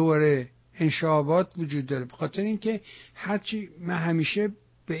دوباره انشابات وجود داره، به خاطر اینکه هرچی من همیشه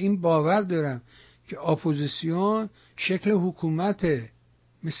به این باور دارم که اپوزیسیون شکل حکومته،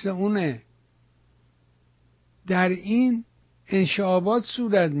 مثل اونه، در این انشابات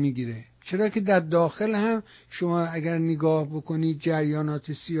صورت میگیره. چرا که در داخل هم شما اگر نگاه بکنید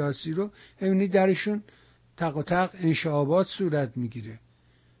جریانات سیاسی رو ببینید درشون تق و تق انشابات صورت میگیره.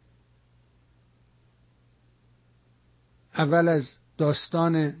 اول از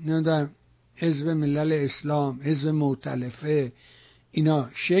داستان نمیدونم حزب ملل اسلام، حزب مؤتلفه، اینا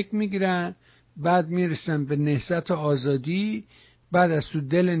شکل میگیرن، بعد میرسن به نهضت آزادی، بعد از تو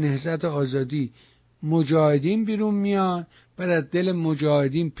دل نهضت آزادی مجاهدین بیرون میاد، بعد از دل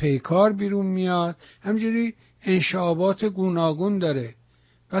مجاهدین پیکار بیرون میاد، همینجوری انشابات گوناگون داره.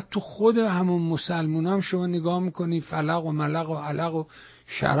 بعد تو خود همون مسلمان هم شما نگاه میکنی فلق و ملق و علق و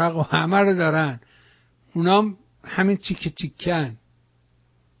شرق و همه رو دارن، اونام همین تیکه تیکن،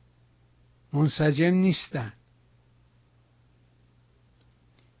 منسجم نیستن.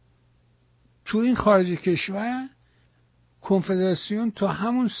 تو این خارج کشور کنفدراسیون تا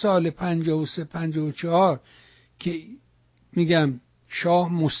همون سال 53 54 که میگم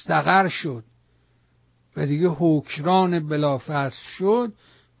شاه مستقر شد و دیگه حکران بلافصل شد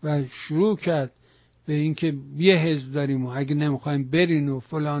و شروع کرد به اینکه یه حزب داریم و اگه نمیخوایم برین و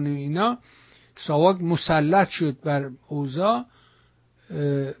فلان و اینا، ساواک مسلط شد بر اوضاع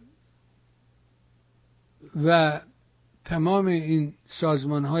و تمام این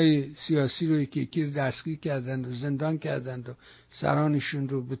سازمان های سیاسی رو یکی رو دستگیر کردند و زندان کردند و سرانشون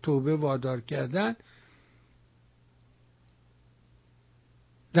رو به توبه وادار کردند.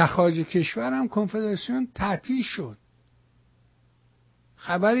 در خارج کشور هم کنفدراسیون تعطیل شد،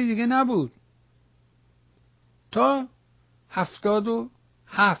 خبری دیگه نبود تا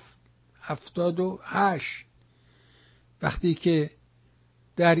 77 78 وقتی که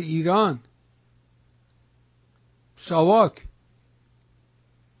در ایران ساواک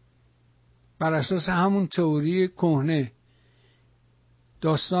بر اساس همون تئوری کهنه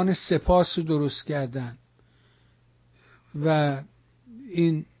داستان سپاس رو درست کردن و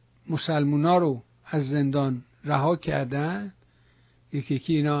این مسلمونا رو از زندان رها کردن،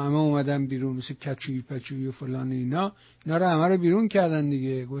 یکی اینا همه اومدن بیرون مثل کچوی پچوی و فلان، اینا رو همه رو بیرون کردن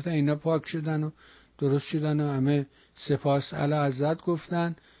دیگه، گفتن اینا پاک شدن و درست شدن و همه سپاس اعلی حضرت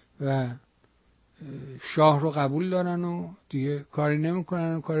گفتن و شاه رو قبول دارن و دیگه کاری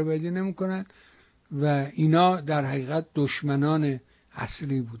نمیکنن و کار بدی نمیکنن و اینا در حقیقت دشمنان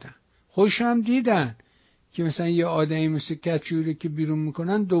اصلی بودن. خودشون هم دیدن که مثلا یه آدمی مثل کچوری که بیرون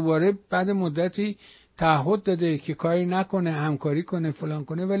میکنن دوباره بعد مدتی تعهد داده که کاری نکنه، همکاری کنه، فلان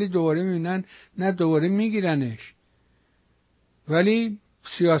کنه، ولی دوباره میبینن نه، دوباره میگیرنش. ولی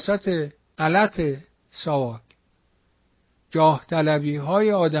سیاست غلط ساواک، جاه طلبی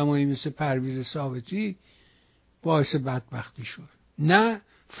های آدمایی مثل پرویز ثابتی باعث بدبختی شد، نه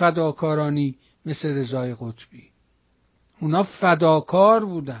فداکارانی مثل رضای قطبی. اونا فداکار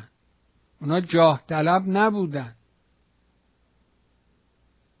بودن، اونا جاه طلب نبودن.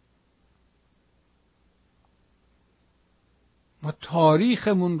 ما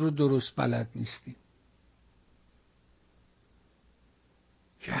تاریخمون رو درست بلد نیستیم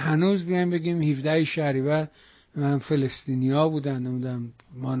که هنوز بیایم بگیم 17 شهریور من فلسطینیا بودن، نمیدونم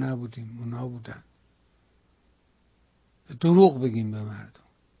ما نبودیم اونا بودن. دروغ بگیم به مردم.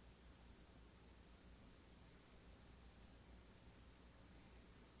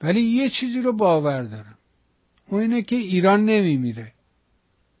 ولی یه چیزی رو باور دارم، اون اینه که ایران نمیمیره.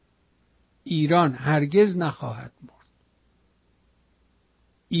 ایران هرگز نخواهد مرد.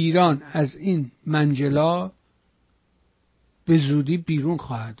 ایران از این منجلا به زودی بیرون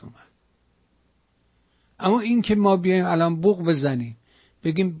خواهد اومد. اما این که ما بیایم الان بوق بزنیم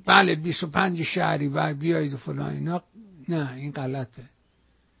بگیم بله 25 شهریور بیایید و فلان اینا، نه، این غلطه.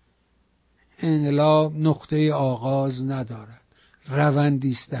 انقلاب نقطه آغاز ندارد،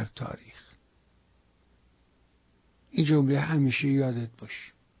 روندی است در تاریخ. این جمله همیشه یادت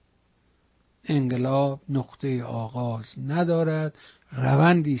باشه. انقلاب نقطه آغاز ندارد،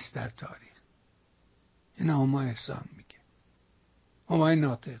 روندی است در تاریخ. این هما احسان میگه، همای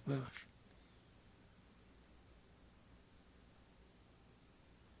ناطق بباش.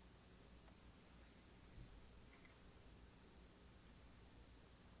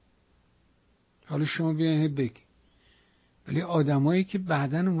 حالا شما بیاین بگی. ولی آدمایی که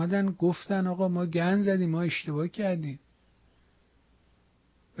بعدن اومدن گفتن آقا ما گند زدیم، ما اشتباه کردیم،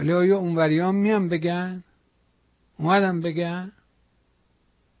 ولی آیا اونوریان میان بگن؟ اومدن بگن؟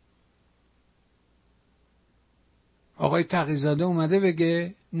 آقای تقی‌زاده اومده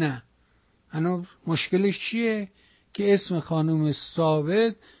بگه؟ نه. هنوز مشکلش چیه؟ که اسم خانم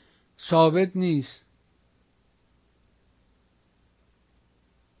ثابت نیست،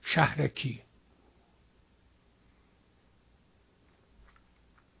 شهرکی.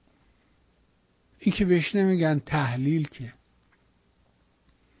 این که بهش نمیگن تحلیل. که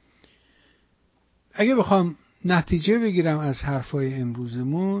اگه بخوام نتیجه بگیرم از حرفای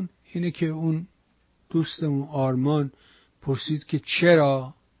امروزمون اینه که اون دوستمون آرمان پرسید که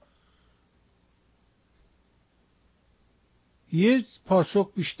چرا، یه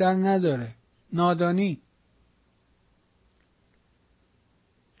پاسخ بیشتر نداره. نادانی،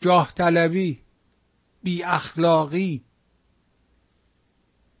 جاه طلبی، بی اخلاقی.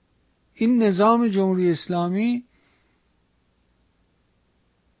 این نظام جمهوری اسلامی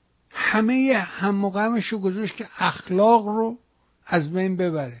همه هم و غمش رو گذاشت که اخلاق رو از بین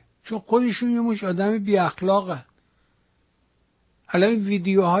ببره، چون خودشون یه مش آدم بی اخلاقن. الان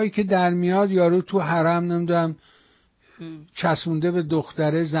ویدیوهایی که در میاد یارو تو حرم نمیدونم چسبونده به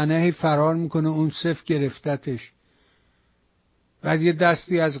دختره، زنه هی فرار میکنه، اون صف گرفتتش، بعد یه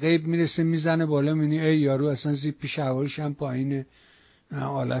دستی از غیب میرسه میزنه بالا، میبینی ای یارو اصلا زیپ شلوارش هم پایینه،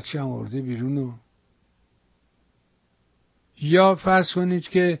 آلتش هم آورده بیرونو. یا فرض کنید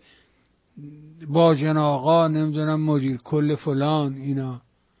که باجن آقا نمیدونم مدیر کل فلان،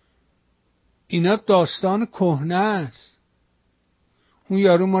 اینا داستان کهنه است. اون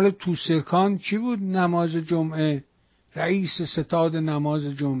یارو مال توسرکان چی بود؟ نماز جمعه، رئیس ستاد نماز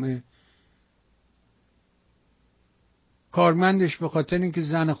جمعه. کارمندش به خاطر اینکه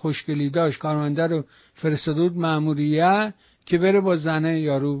زن خوشگلی داشت کارمنده رو فرستاده بود مأموریت که بره با زنه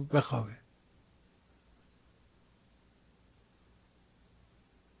یارو بخوابه.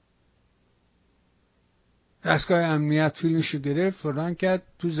 دستگاه امنیت فیلمشو گرفت، فلان کرد،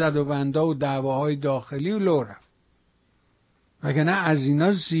 تو زد و بندا و دعواهای داخلی و لو رفت. وگرنه از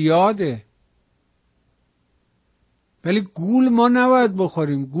اینا زیاده. ولی گول ما نباید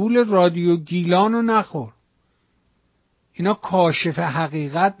بخوریم، گول رادیو گیلانو نخور. اینا کاشف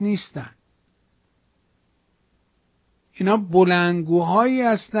حقیقت نیستن، اینا بلندگوهایی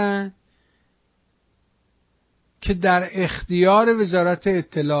هستن که در اختیار وزارت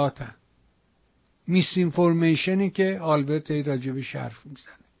اطلاعاتن. میس اینفورمیشنی که آلبرت راجبش حرف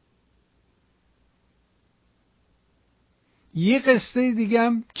میزنه. یه قصه دیگه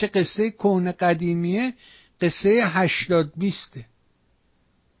هم که قصه کهنه قدیمیه، قصه 80-20.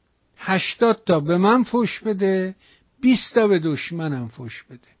 80 تا به من فوش بده، 20 تا به دشمنم فوش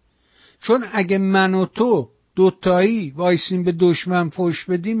بده. چون اگه من و تو دوتایی وایسیم به دشمن فوش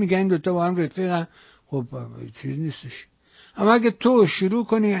بدیم، میگن این دوتا با هم رفیقن، خب چیز نیستش. اما اگه تو شروع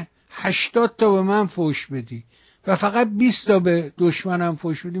کنی 80 تا به من فوش بدی و فقط 20 تا به دشمنم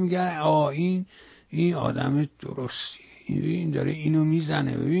فوش بدی، میگن این آدم درستی، این داره اینو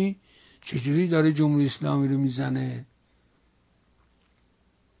میزنه، ببین چجوری داره جمهوری اسلامی رو میزنه.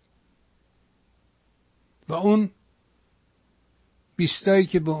 و اون 20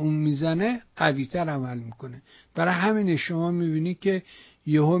 که به اون میزنه قوی‌تر عمل میکنه. برای همین شما میبینی که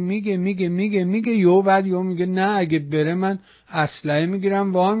یهو میگه یهو بعد یهو میگه نه اگه بره من اسلحه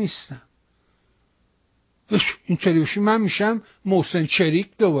میگیرم وامیستم. اینطوری بشه من میشم محسن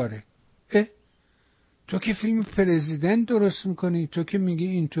چریک دوباره. تو که فیلم پرزیدنت درست میکنی، تو که میگی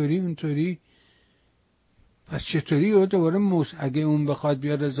اینطوری اونطوری، پس چطوری او دوباره اگه اون بخواد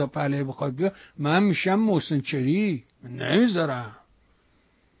بیاد رضا پهلوی بخواد بیاد من میشم محسن چریک؟ نمیذارم.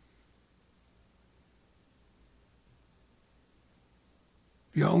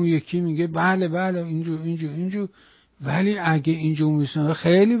 یا اون یکی میگه بله اینجور ولی اگه اینجور میسنه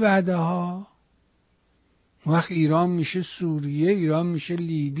خیلی بعده ها، وقت ایران میشه سوریه، ایران میشه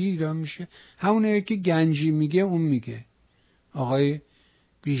لیبی، ایران میشه همونه که گنجی میگه. اون میگه آقای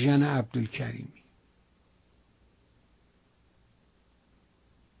بیژن عبدالکریمی.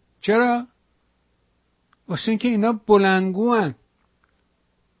 چرا؟ واسه اینکه اینا بلندگو هن،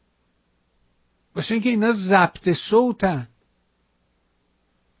 واسه اینکه اینا ضبط صوتن،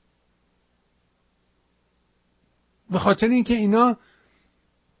 به خاطر اینکه اینا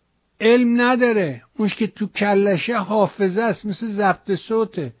علم نداره. اونش که تو کلشه حافظه است، مثل ضبط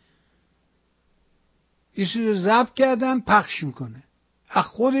صوته. یه چیزی رو ضبط کردن پخش میکنه، از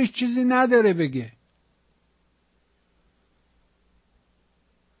خودش چیزی نداره بگه.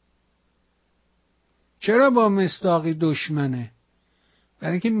 چرا با مصداقی دشمنه؟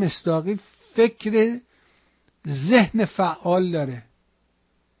 برای اینکه مصداقی فکر ذهن فعال داره،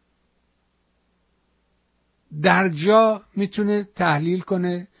 در جا میتونه تحلیل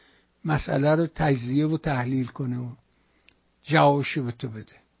کنه، مسئله رو تجزیه و تحلیل کنه و جوابشو به تو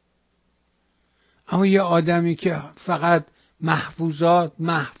بده. اما یه آدمی که فقط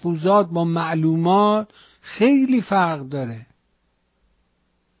محفوظات با معلومات خیلی فرق داره.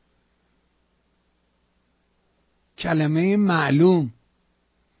 کلمه معلوم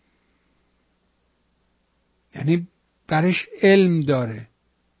یعنی برش علم داره،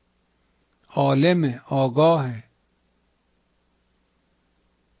 عالم، آگاهه.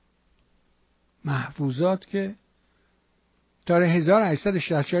 محفوظات که تا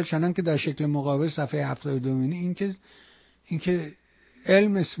 1864 چنان که در شکل مقابل صفحه 72 می‌بینی، این که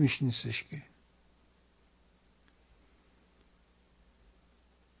علم اسمش نیستش که.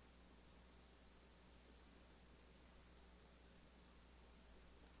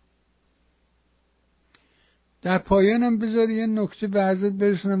 در پایانم بذاری یه نکته به حضرت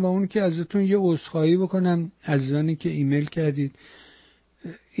برسونم و اون که ازتون یه عذرخواهی بکنم عزیزانی که ایمیل کردید.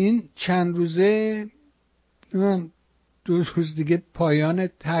 این چند روزه 2 روز دیگه پایان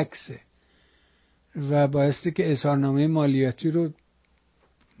تکسه و بایسته که اظهارنامه مالیاتی رو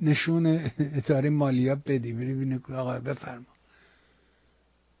نشون اداره مالیات بدی، ببینی آقا بفرما.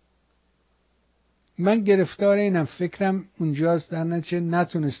 من گرفتار اینم، فکرم اونجاست، در نتیجه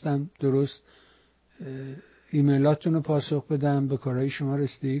نتونستم درست ایمیلاتون رو پاسخ بدم، به کارهای شما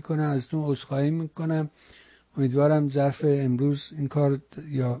رسیدگی کنم. ازتون عذرخواهی میکنم. امیدوارم ظرف امروز این کار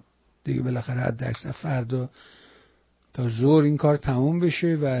یا دیگه بالاخره حداکثر فردا تا ظهر این کار تموم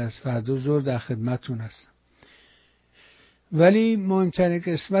بشه و از فردا ظهر در خدمتتون هستم. ولی مهمترین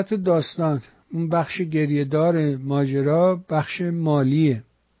قسمت داستان، اون بخش گریه‌دار ماجرا، بخش مالیه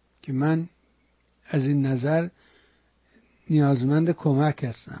که من از این نظر نیازمند کمک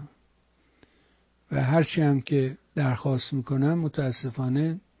هستم و هرچی هم که درخواست میکنم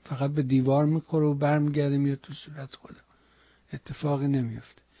متاسفانه فقط به دیوار میخوره و برمیگرده میاد تو صورت خودم، اتفاقی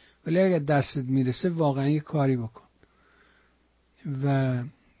نمیفته. ولی اگر دستت میرسه واقعا یه کاری بکن و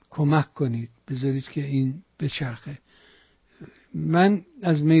کمک کنید، بذارید که این بچرخه. من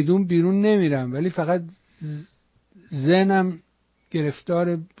از میدون بیرون نمیرم ولی فقط ذهنم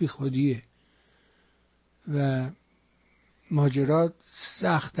گرفتار بیخودیه و ماجرات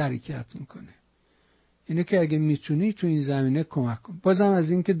سخت حرکت میکنه. اینه که اگه میتونی تو این زمینه کمک کن. بازم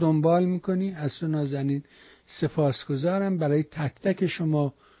از این که دنبال میکنی از تو نازنین سپاسگزارم. برای تک تک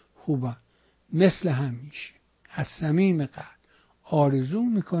شما خوبم. مثل همیشه از صمیم قلب آرزو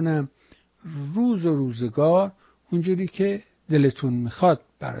میکنم روز و روزگار اونجوری که دلتون میخواد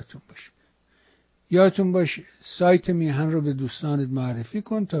براتون باشه. یادتون باشه سایت میهن رو به دوستانت معرفی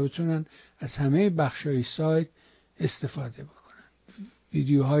کن تا بتونن از همه بخش‌های سایت استفاده بکنن.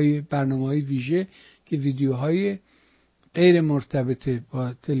 ویدیوهای برنامه‌های ویژه که ویدیوهای غیر مرتبط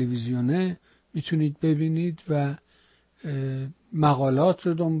با تلویزیونه میتونید ببینید و مقالات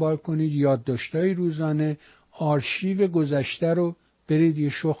رو دنبال کنید، یادداشت‌های روزانه، آرشیو گذشته رو برید یه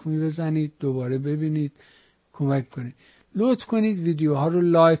شخمی بزنید، دوباره ببینید، کمک کنید. لطف کنید ویدیوها رو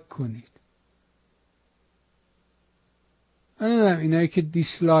لایک کنید. من نمیدونم اینایی که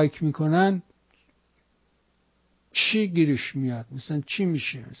دیسلایک میکنن چی گیرش میاد، مثلا چی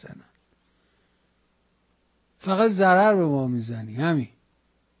میشه، مثلا فقط ضرر به ما میزنی، همین.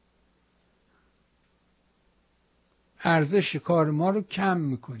 ارزش کار ما رو کم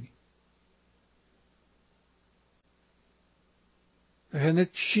میکنی. یعنی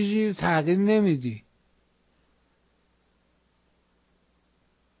چیزی رو تغییر نمیدی.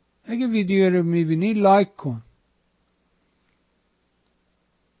 اگه ویدیو رو میبینی لایک کن.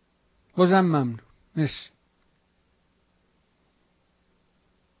 بازم ممنون. مرسی.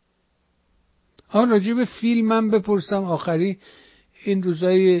 راجع به فیلمم بپرسم. آخری این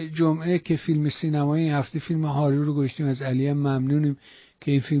روزای جمعه که فیلم سینمایی، این هفته فیلم هاری رو گذاشتیم، از علی هم ممنونیم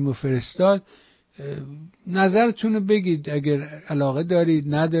که این فیلم رو فرستاد. نظرتون رو بگید، اگر علاقه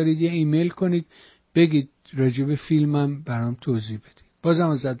دارید ندارید یه ایمیل کنید بگید، راجع به فیلمم برام توضیح بدید. بازم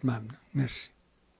ازت ممنون. مرسی.